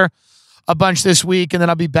Kreischer a bunch this week, and then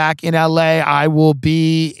I'll be back in LA. I will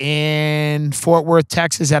be in Fort Worth,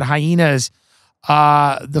 Texas at Hyenas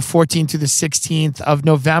the 14th to the 16th of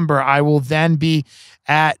November. I will then be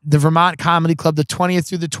at the Vermont Comedy Club the 20th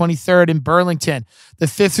through the 23rd in Burlington. The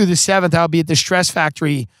 5th through the 7th, I'll be at the Stress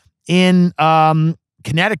Factory in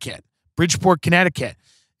Connecticut, Bridgeport, Connecticut.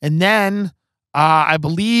 And then I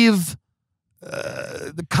believe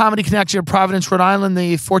the Comedy Connection in Providence, Rhode Island,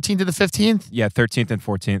 the 14th to the 15th. Yeah, 13th and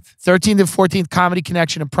 14th. 13th and 14th Comedy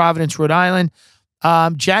Connection in Providence, Rhode Island.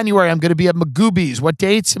 January, I'm going to be at Magoobies. What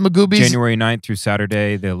dates at Magoobies? January 9th through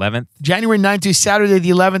Saturday the 11th. January 9th through Saturday the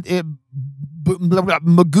 11th.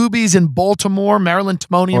 Magoobies in Baltimore, Maryland,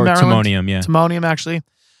 Timonium, Maryland. Timonium, yeah. Timonium, actually.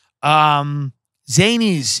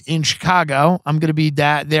 Zanies in Chicago. I'm going to be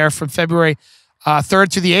there from February 3rd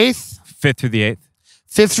to the 8th. 5th through the 8th.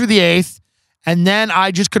 5th through the 8th. And then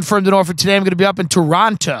I just confirmed it all for today. I'm going to be up in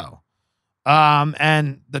Toronto.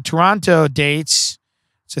 And the Toronto dates,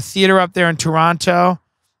 it's a theater up there in Toronto.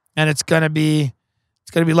 And it's going to be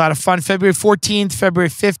a lot of fun. February 14th, February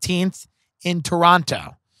 15th in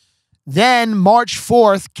Toronto. Then March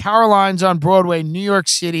 4th, Caroline's on Broadway, New York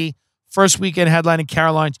City. First weekend headlining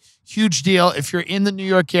Caroline's. Huge deal. If you're in the New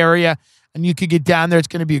York area and you could get down there, it's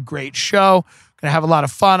going to be a great show. Going to have a lot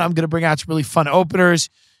of fun. I'm going to bring out some really fun openers.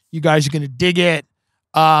 You guys are going to dig it.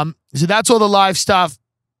 So that's all the live stuff.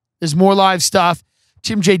 There's more live stuff.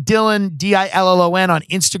 Tim J. Dillon, Dillon on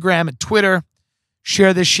Instagram and Twitter.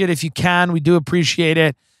 Share this shit if you can. We do appreciate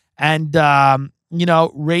it. And,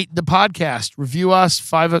 rate the podcast. Review us,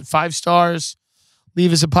 five stars.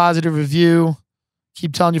 Leave us a positive review.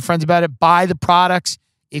 Keep telling your friends about it. Buy the products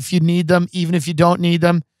if you need them, even if you don't need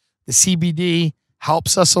them. The CBD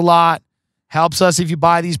helps us a lot. Helps us if you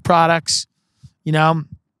buy these products. Give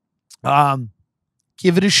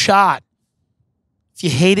it a shot. If you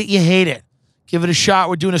hate it, you hate it. Give it a shot.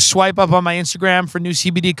 We're doing a swipe up on my Instagram for a new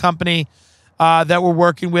CBD company that we're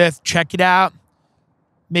working with. Check it out.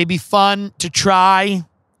 Maybe fun to try.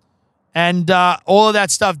 And all of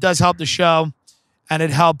that stuff does help the show. And it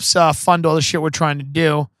helps fund all the shit we're trying to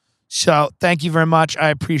do. So thank you very much. I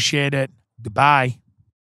appreciate it. Goodbye.